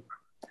possible.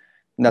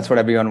 And that's what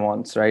everyone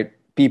wants, right?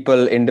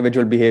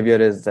 Individual behavior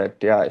is that,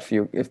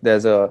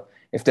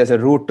 if there's a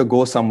route to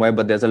go somewhere,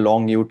 but there's a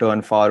long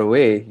U-turn far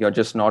away, you're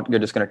just going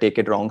to take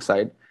it wrong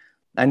side.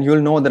 And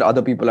you'll know that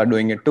other people are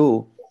doing it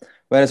too.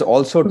 Whereas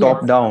also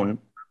top down,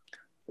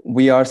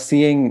 we are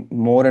seeing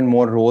more and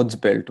more roads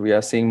built. We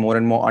are seeing more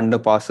and more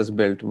underpasses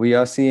built. We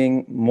are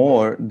seeing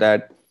more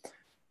that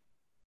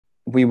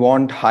we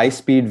want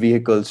high-speed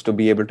vehicles to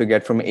be able to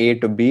get from A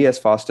to B as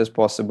fast as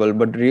possible,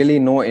 but really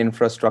no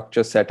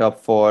infrastructure set up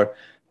for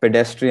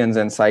pedestrians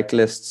and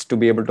cyclists to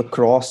be able to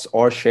cross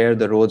or share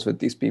the roads with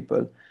these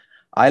people.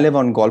 I live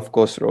on Golf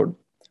Course Road,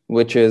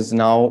 which is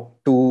now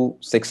two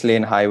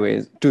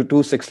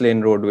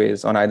 6-lane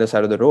roadways on either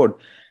side of the road.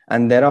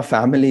 And there are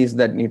families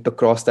that need to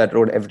cross that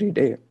road every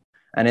day.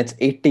 And it's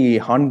 80,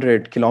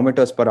 100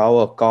 kilometers per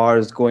hour,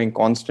 cars going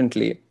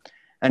constantly.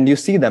 And you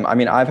see them. I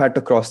mean, I've had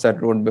to cross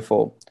that road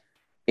before.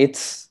 It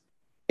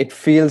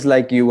feels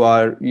like you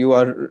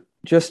are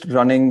just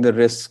running the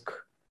risk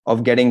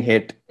of getting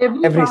hit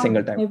every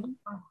single time.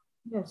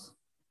 Yes.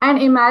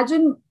 And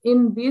imagine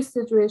in these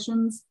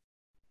situations,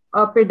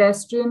 a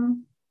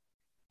pedestrian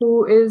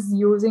who is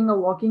using a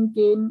walking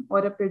cane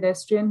or a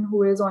pedestrian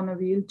who is on a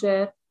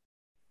wheelchair.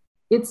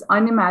 It's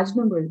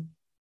unimaginable.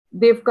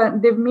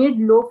 They've made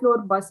low floor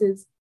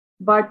buses,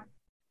 but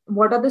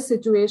what are the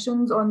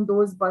situations on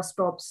those bus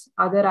stops?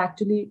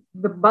 The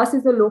bus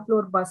is a low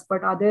floor bus,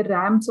 but are there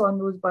ramps on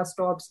those bus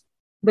stops?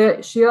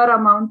 The sheer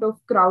amount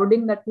of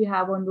crowding that we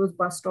have on those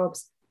bus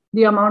stops,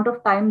 the amount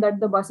of time that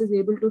the bus is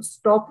able to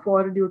stop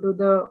for due to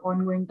the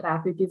ongoing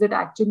traffic. Is it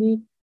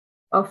actually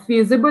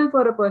feasible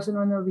for a person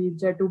on a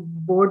wheelchair to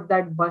board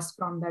that bus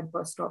from that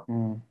bus stop?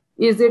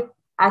 Is it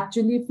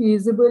actually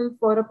feasible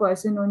for a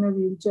person on a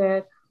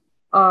wheelchair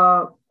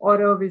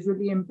or a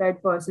visually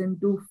impaired person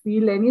to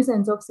feel any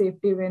sense of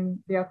safety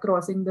when they are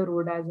crossing the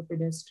road as a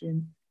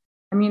pedestrian?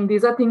 I mean,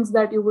 these are things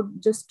that you would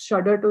just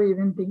shudder to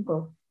even think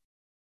of.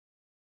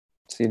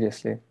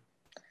 Seriously.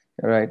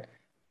 You're right.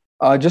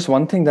 Just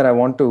one thing that I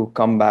want to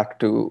come back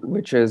to,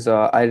 which is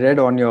I read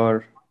on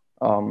your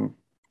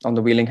on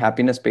the Wheeling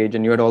Happiness page,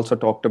 and you had also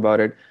talked about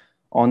it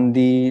on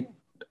the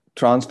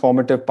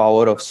transformative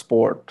power of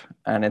sport.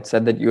 And it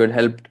said that you had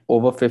helped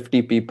over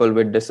 50 people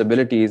with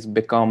disabilities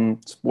become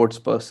sports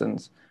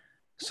persons.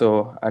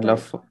 So I'd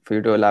love for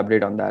you to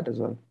elaborate on that as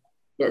well.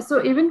 Yeah,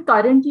 so even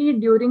currently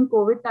during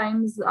COVID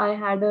times, I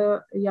had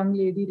a young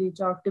lady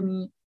reach out to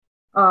me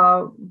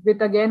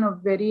with, again, a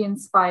very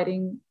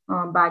inspiring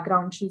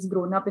background. She's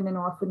grown up in an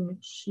orphanage.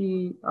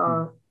 She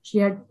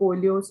had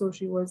polio, so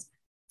she was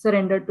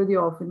surrendered to the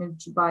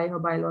orphanage by her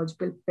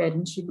biological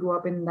parents. She grew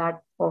up in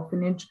that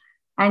orphanage.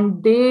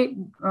 And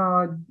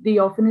the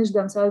orphanage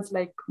themselves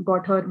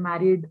got her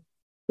married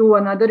to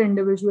another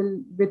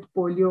individual with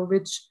polio,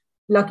 which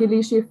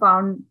luckily she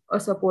found a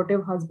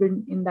supportive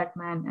husband in that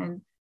man.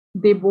 And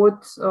they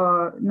both,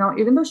 now,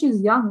 even though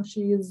she's young,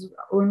 she is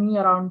only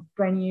around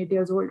 28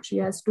 years old. She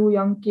has 2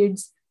 young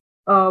kids.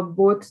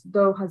 Both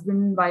the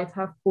husband and wife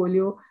have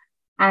polio.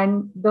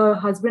 And the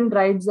husband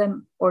rides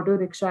an auto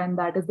rickshaw, and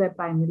that is their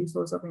primary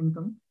source of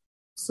income.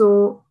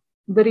 So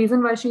the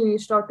reason why she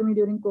reached out to me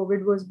during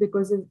COVID was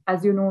because,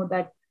 as you know,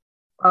 that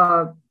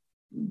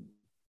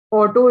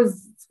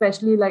autos,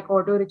 especially like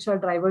auto rickshaw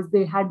drivers,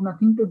 they had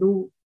nothing to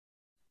do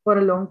for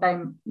a long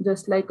time,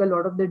 just like a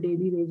lot of the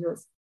daily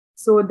wagers.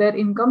 So their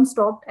income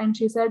stopped, and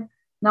she said,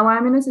 now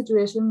I'm in a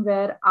situation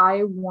where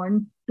I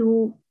want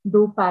to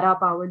do para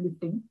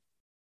powerlifting.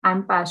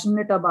 I'm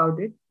passionate about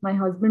it. My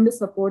husband is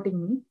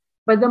supporting me.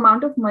 But the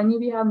amount of money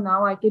we have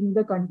now, I can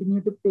either continue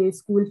to pay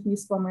school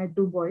fees for my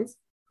 2 boys,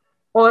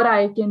 or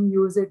I can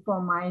use it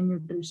for my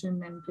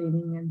nutrition and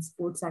training and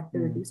sports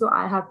activity. So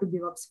I have to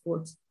give up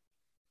sports.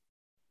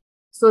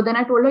 So then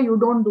I told her, you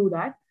don't do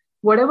that.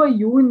 Whatever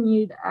you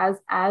need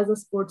as a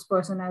sports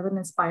person, as an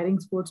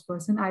aspiring sports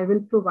person, I will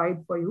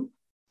provide for you.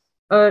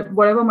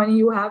 Whatever money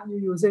you have, you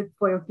use it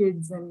for your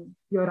kids and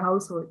your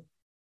household.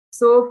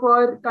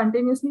 So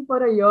continuously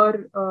for a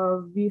year,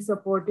 we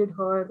supported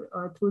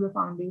her through the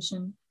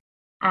foundation.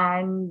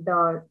 And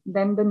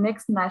then the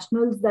next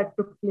nationals that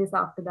took place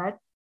after that,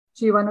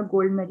 she won a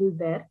gold medal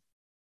there.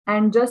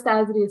 And just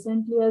as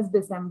recently as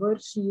December,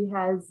 she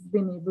has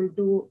been able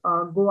to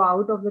go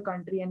out of the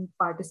country and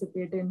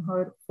participate in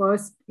her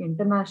first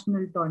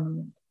international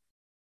tournament.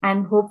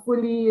 And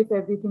hopefully, if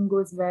everything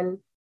goes well,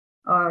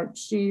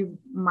 she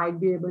might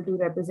be able to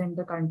represent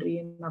the country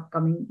in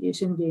upcoming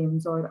Asian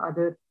Games or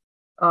other,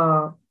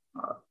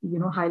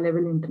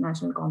 high-level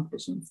international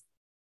competitions.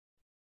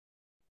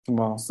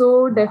 Wow.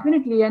 So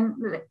definitely,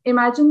 and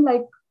imagine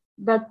like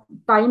that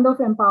kind of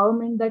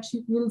empowerment that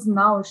she feels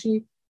now.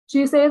 She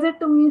says it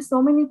to me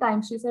so many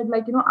times. She said,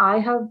 like, I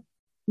have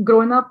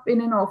grown up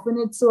in an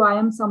orphanage, so I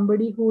am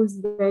somebody who's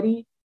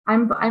very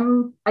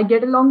I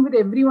get along with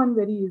everyone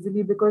very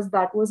easily because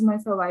that was my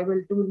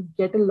survival, to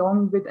get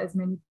along with as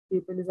many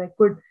people as I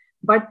could.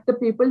 But the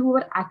people who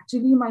were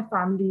actually my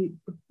family,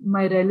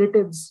 my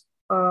relatives,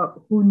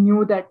 who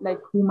knew that, like,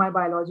 who my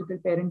biological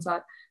parents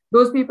are,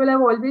 those people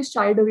have always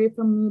shied away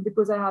from me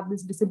because I have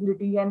this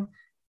disability. And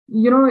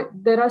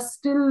there are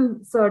still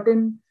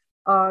certain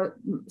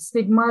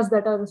stigmas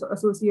that are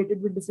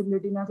associated with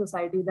disability in our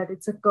society, that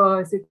it's a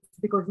curse, it's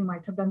because you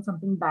might have done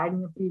something bad in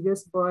your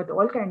previous birth,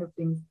 all kind of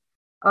things.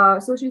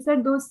 So she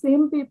said those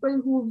same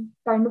people who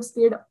kind of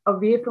stayed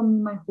away from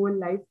me my whole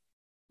life,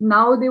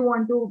 now they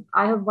want to,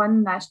 I have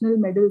won national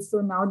medals,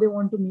 so now they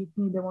want to meet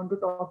me, they want to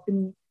talk to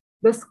me.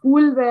 The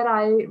school where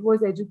I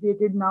was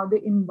educated, now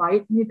they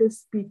invite me to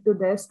speak to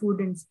their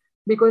students,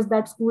 because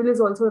that school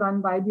is also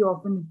run by the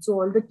orphanage. So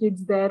all the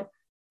kids there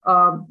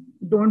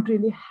don't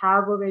really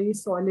have a very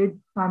solid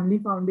family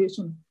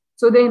foundation.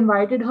 So they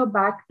invited her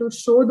back to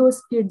show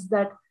those kids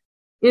that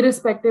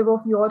irrespective of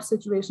your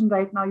situation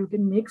right now, you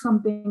can make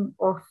something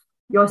of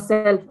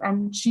yourself.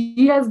 And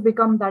she has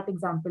become that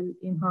example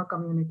in her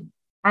community.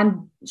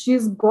 And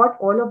she's got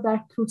all of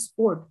that through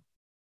sport.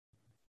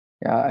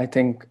 Yeah,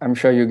 I'm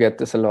sure you get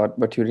this a lot,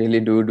 but you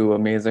really do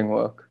amazing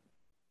work.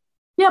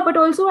 Yeah, but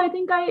also I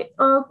think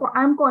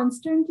I'm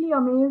constantly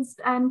amazed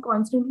and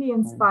constantly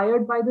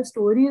inspired by the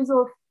stories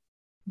of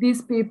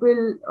these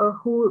people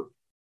who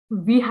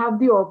we have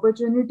the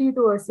opportunity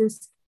to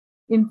assist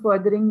in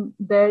furthering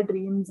their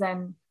dreams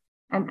and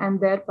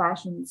their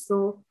passions.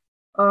 So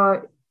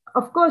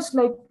of course,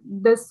 like,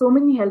 there's so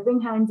many helping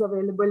hands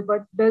available,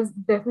 but there's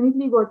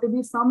definitely got to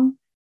be some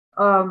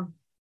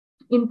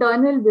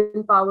internal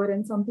willpower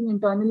and something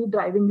internally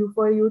driving you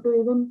for you to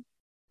even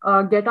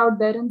get out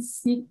there and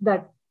seek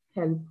that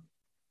help.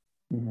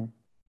 Mm-hmm.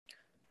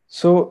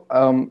 So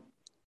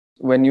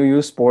when you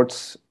use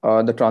sports,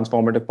 the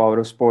transformative power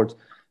of sports,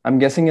 I'm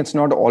guessing it's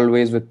not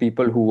always with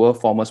people who were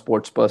former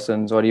sports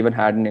persons or even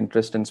had an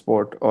interest in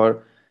sport.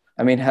 Or,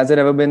 I mean, has it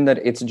ever been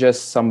that it's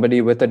just somebody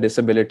with a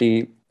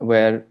disability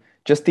where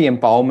just the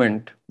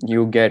empowerment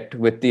you get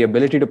with the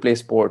ability to play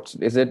sports,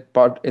 is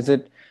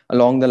it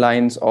along the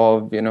lines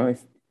of,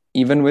 if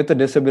even with a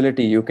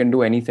disability, you can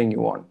do anything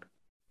you want?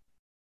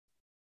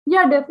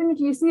 Yeah,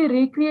 definitely. See,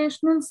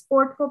 recreational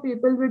sport for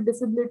people with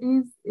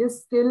disabilities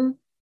is still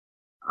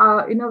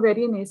in a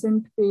very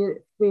nascent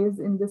phase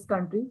in this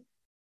country.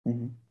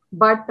 Mm-hmm.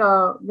 But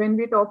when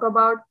we talk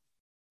about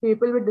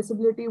people with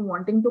disability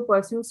wanting to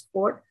pursue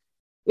sport,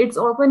 it's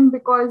often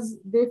because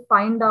they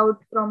find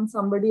out from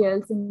somebody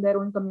else in their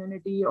own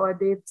community, or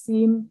they've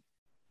seen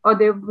or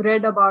they've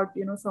read about,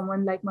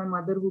 someone like my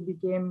mother who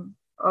became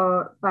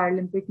a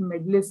Paralympic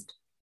medalist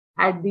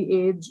at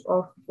the age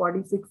of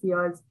 46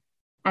 years.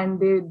 And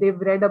they've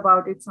read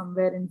about it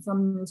somewhere in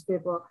some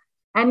newspaper.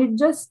 And it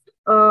just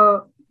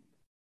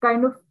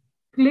kind of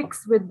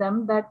clicks with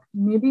them that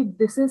maybe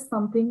this is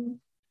something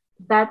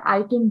that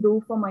I can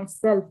do for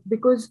myself,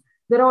 because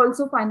there are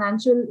also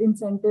financial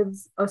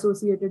incentives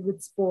associated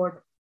with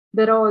sport.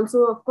 There are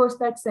also, of course,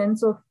 that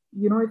sense of,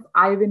 if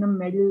I win a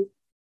medal,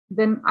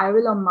 then I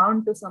will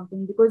amount to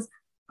something. Because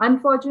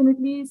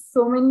unfortunately,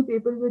 so many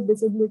people with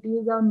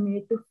disabilities are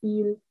made to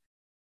feel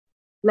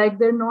like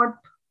they're not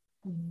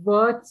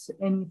worth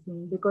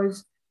anything,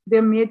 because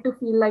they're made to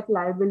feel like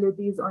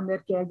liabilities on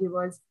their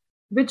caregivers,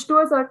 which to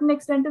a certain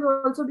extent is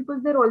also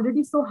because they're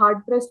already so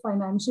hard pressed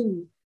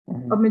financially.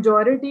 Mm-hmm. A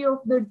majority of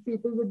the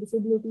people with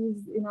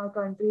disabilities in our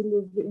country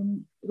live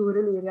in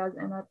rural areas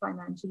and are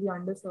financially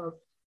underserved.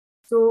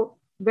 So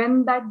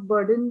when that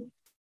burden,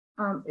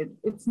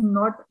 it's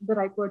not the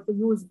right word to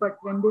use, but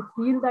when they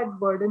feel that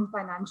burden,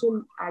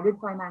 added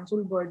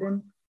financial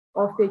burden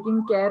of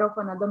taking care of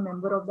another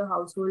member of the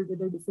household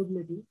with a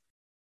disability,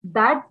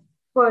 that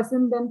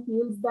person then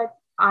feels that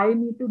I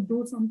need to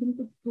do something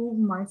to prove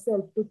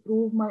myself, to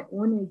prove my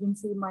own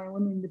agency, my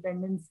own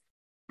independence,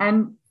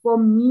 and for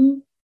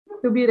me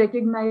to be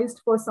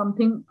recognized for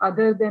something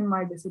other than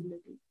my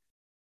disability.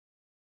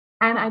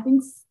 And I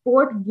think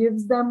sport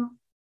gives them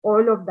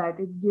all of that.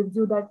 It gives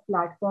you that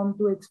platform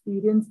to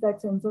experience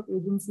that sense of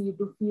agency,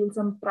 to feel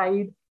some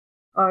pride,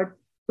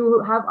 to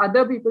have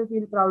other people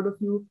feel proud of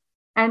you.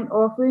 And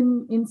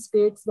often in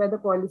states where the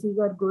policies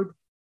are good,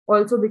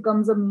 also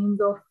becomes a means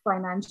of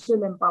financial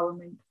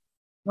empowerment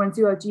once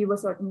you achieve a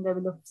certain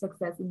level of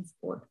success in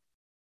sport.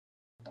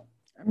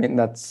 I mean,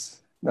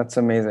 that's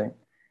amazing.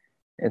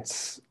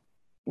 It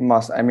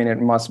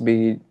must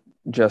be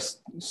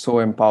just so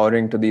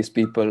empowering to these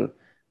people,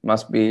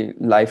 must be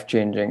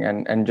life-changing.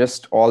 And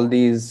just all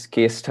these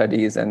case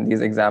studies and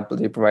these examples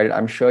you provided,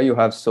 I'm sure you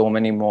have so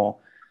many more,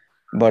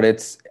 but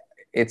it's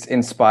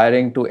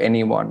inspiring to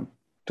anyone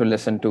to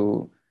listen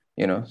to,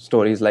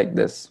 stories like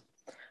this.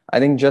 I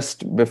think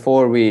just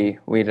before we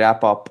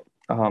wrap up,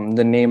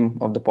 the name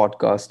of the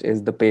podcast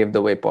is the Pave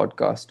the Way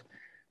podcast.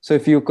 So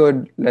if you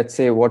could, let's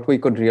say, what we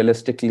could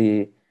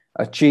realistically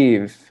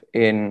achieve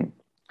in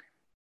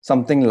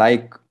something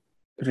like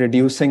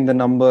reducing the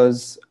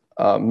numbers,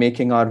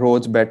 making our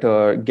roads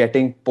better,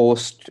 getting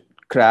post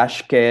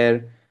crash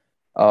care,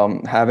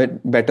 have it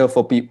better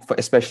for people,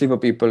 especially for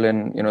people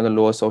in the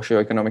lower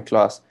socioeconomic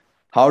class.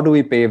 How do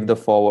we pave the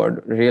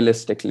forward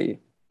realistically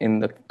in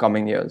the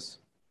coming years?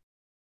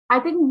 I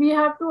think we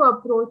have to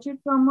approach it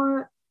from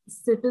a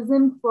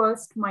citizen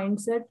first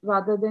mindset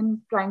rather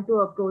than trying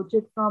to approach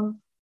it from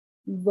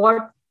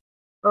what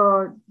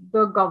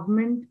the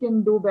government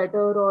can do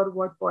better or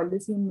what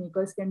policy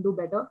makers can do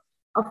better.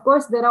 Of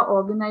course, there are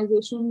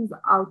organizations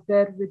out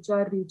there which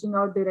are reaching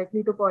out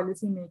directly to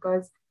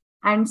policymakers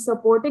and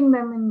supporting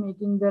them in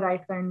making the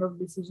right kind of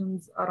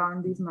decisions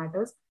around these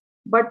matters.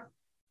 But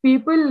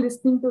people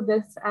listening to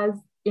this as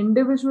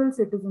individual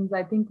citizens,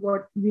 I think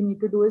what we need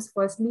to do is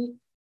firstly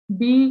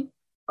be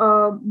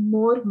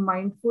more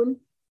mindful,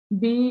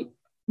 be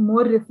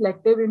more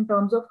reflective in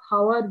terms of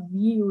how are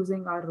we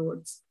using our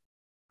roads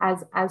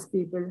as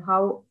people.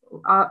 How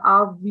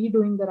are we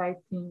doing the right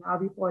thing? Are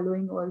we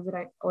following all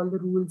the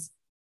rules?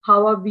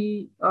 How are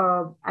we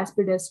as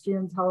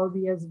pedestrians? How are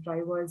we as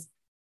drivers?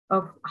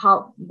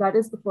 How that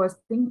is the first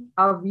thing.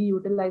 Are we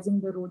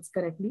utilizing the roads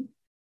correctly?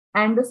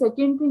 And the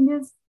second thing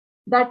is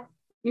that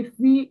if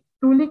we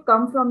truly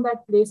come from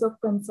that place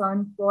of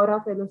concern for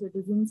our fellow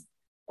citizens,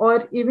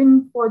 or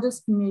even for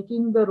just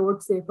making the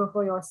road safer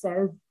for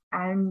yourself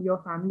and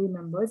your family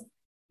members,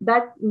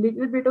 that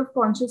little bit of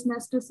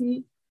consciousness to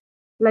see,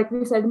 like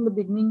we said in the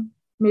beginning,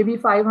 maybe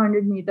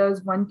 500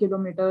 meters, 1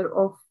 kilometer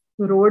of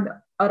road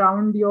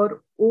around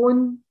your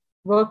own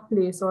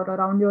workplace or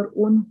around your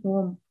own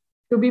home,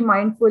 to be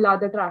mindful, are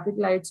the traffic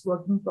lights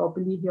working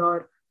properly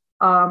here?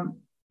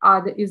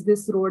 Is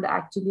this road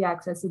actually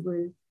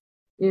accessible?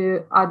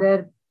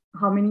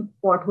 How many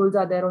potholes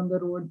are there on the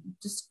road?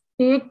 Just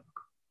take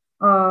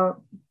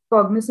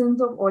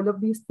cognizance of all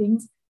of these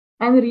things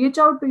and reach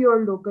out to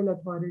your local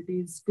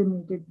authorities to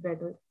make it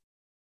better.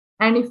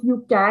 And if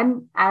you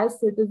can, as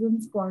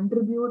citizens,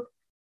 contribute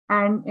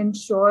and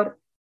ensure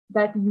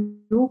that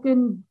you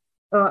can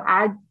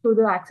add to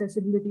the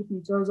accessibility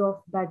features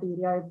of that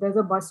area. If there's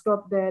a bus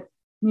stop there,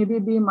 maybe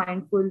be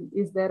mindful,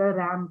 is there a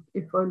ramp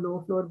if a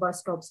low floor bus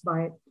stops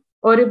by?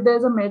 Or if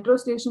there's a metro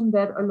station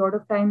there, a lot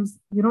of times,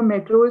 the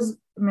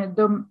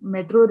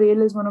metro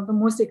rail is one of the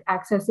most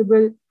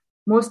accessible,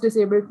 most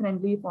disabled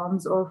friendly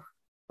forms of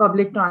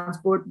public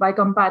transport by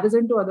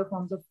comparison to other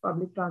forms of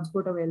public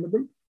transport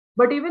available.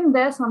 But even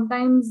there,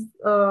 sometimes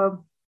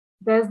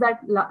there's that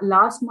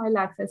last mile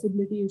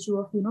accessibility issue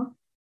of,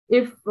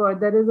 if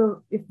there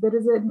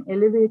is an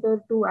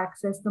elevator to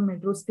access the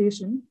metro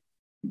station,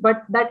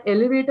 but that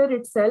elevator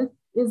itself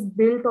is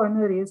built on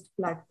a raised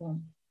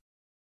platform.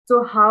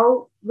 So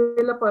how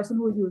will a person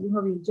who's using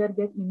a wheelchair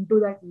get into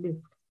that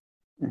lift?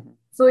 Mm-hmm.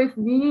 So if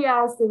we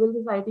as civil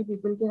society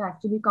people can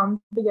actually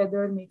come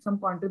together, make some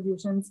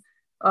contributions,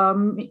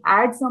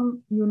 add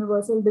some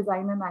universal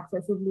design and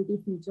accessibility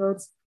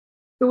features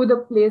to the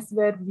place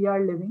where we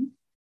are living,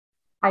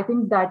 I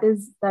think that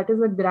is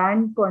a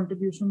grand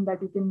contribution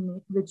that you can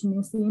make, which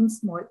may seem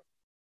small.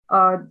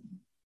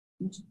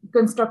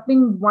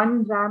 Constructing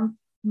one ramp,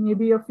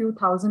 maybe a few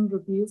thousand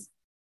rupees,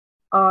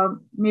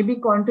 maybe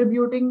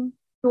contributing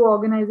to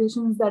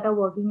organizations that are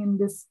working in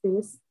this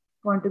space,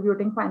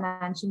 contributing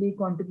financially,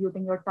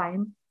 contributing your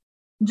time,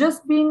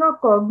 just being a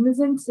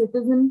cognizant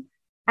citizen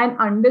and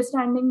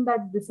understanding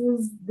that this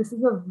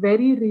is a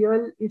very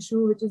real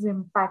issue which is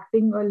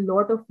impacting a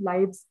lot of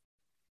lives,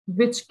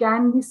 which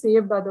can be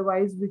saved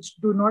otherwise, which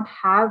do not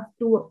have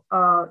to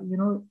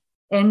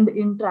end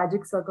in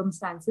tragic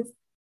circumstances.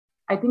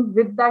 I think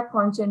with that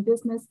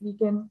conscientiousness, we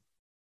can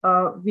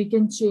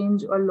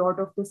change a lot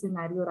of the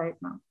scenario right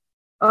now.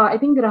 I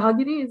think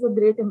Rahagiri is a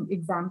great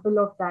example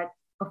of that.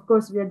 Of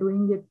course, we are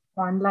doing it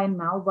online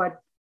now,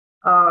 but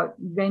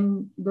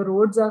when the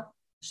roads are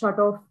shut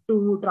off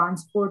to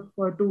transport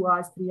for 2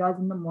 hours, 3 hours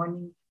in the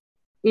morning,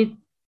 it's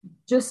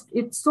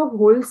so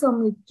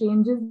wholesome. It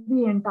changes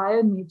the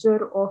entire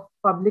nature of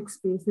public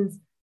spaces.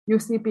 You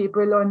see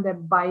people on their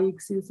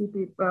bikes, you see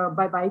people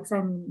by bikes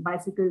and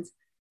bicycles,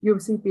 you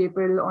see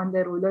people on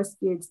their roller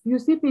skates, you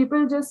see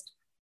people just,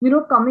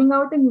 coming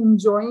out and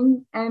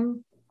enjoying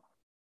and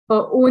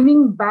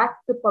owning back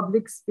the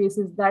public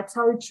spaces. That's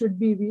how it should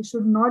be. We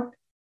should not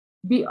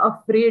be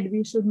afraid.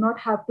 We should not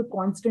have to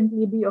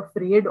constantly be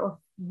afraid of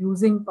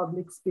using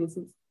public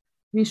spaces.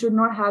 We should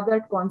not have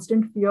that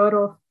constant fear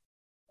of,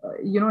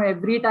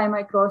 every time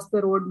I cross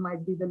the road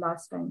might be the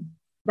last time.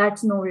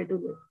 That's no way to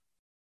live.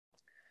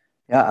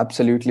 Yeah,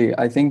 absolutely.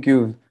 I think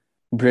you've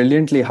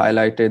brilliantly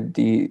highlighted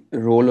the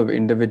role of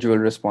individual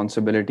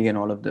responsibility in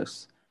all of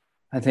this.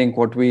 I think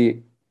what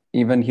we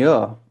even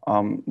here,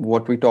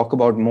 what we talk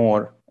about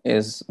more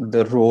is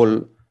the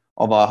role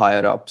of our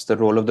higher ups, the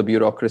role of the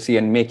bureaucracy,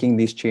 and making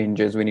these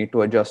changes. We need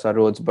to adjust our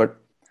roads, but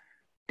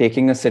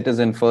taking a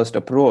citizen first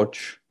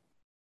approach,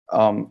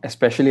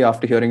 especially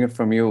after hearing it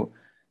from you,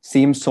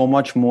 seems so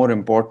much more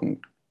important.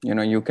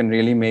 You can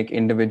really make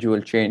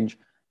individual change.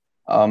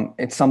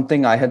 It's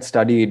something I had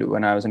studied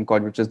when I was in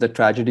college, which is the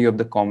tragedy of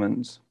the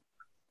commons,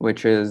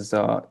 which is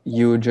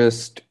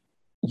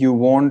you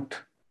won't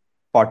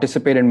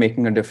participate in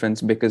making a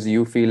difference because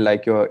you feel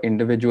like your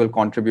individual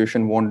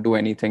contribution won't do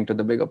anything to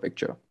the bigger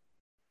picture.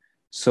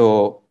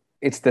 So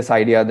it's this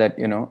idea that,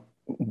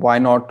 why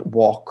not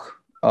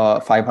walk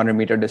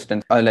 500-meter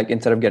distance, like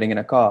instead of getting in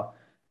a car?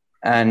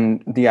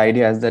 And the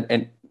idea is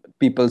that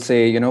people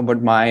say,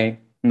 but my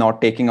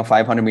not taking a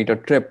 500-meter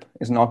trip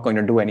is not going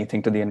to do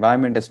anything to the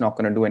environment. It's not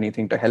going to do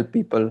anything to help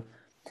people.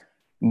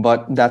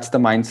 But that's the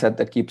mindset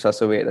that keeps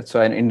us away. That's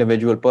why an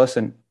individual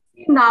person.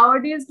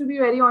 Nowadays, to be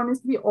very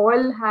honest, we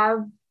all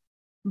have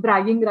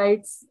bragging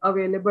rights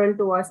available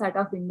to us at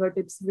our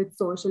fingertips with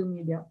social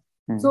media.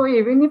 So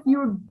even if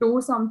you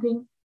do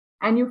something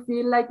and you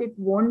feel like it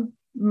won't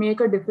make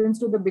a difference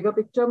to the bigger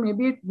picture,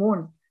 maybe it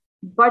won't.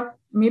 But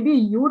maybe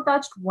you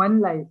touched one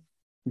life.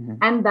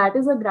 And that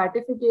is a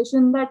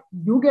gratification that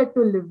you get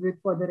to live with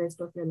for the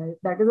rest of your life.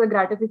 That is a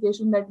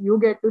gratification that you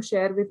get to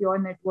share with your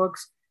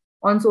networks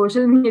on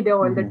social media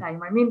all the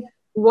time. I mean,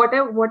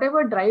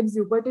 whatever drives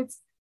you, but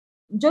it's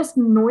just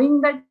knowing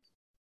that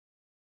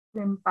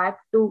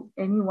impact to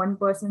any one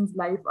person's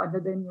life other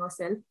than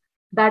yourself.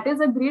 That is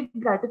a great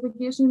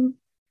gratification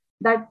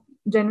that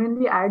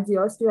genuinely adds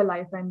years to your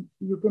life, and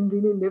you can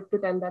really live to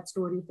tell that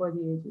story for the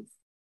ages.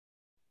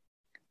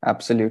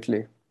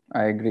 Absolutely.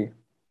 I agree.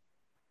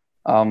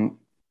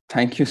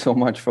 Thank you so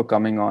much for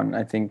coming on.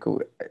 I think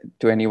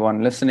to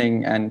anyone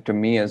listening and to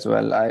me as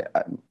well,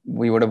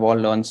 we would have all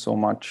learned so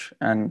much,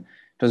 and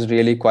it was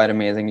really quite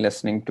amazing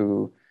listening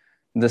to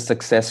the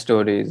success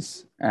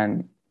stories,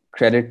 and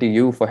credit to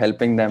you for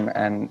helping them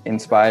and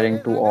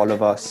inspiring to all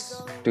of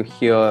us to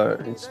hear.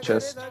 It's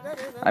just,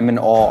 I'm in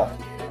awe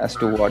as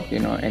to what,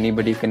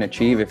 anybody can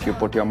achieve if you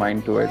put your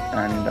mind to it.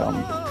 And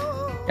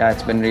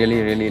it's been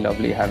really, really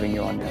lovely having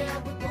you on here.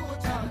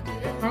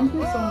 Thank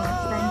you so much.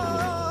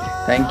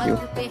 Thank you.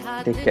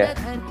 Take care.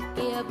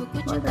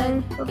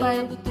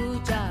 Bye-bye.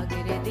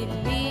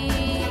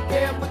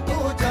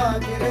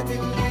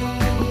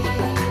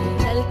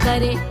 चल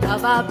करे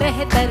हवा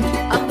बेहतर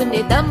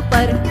अपने दम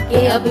पर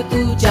के अब तू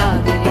जा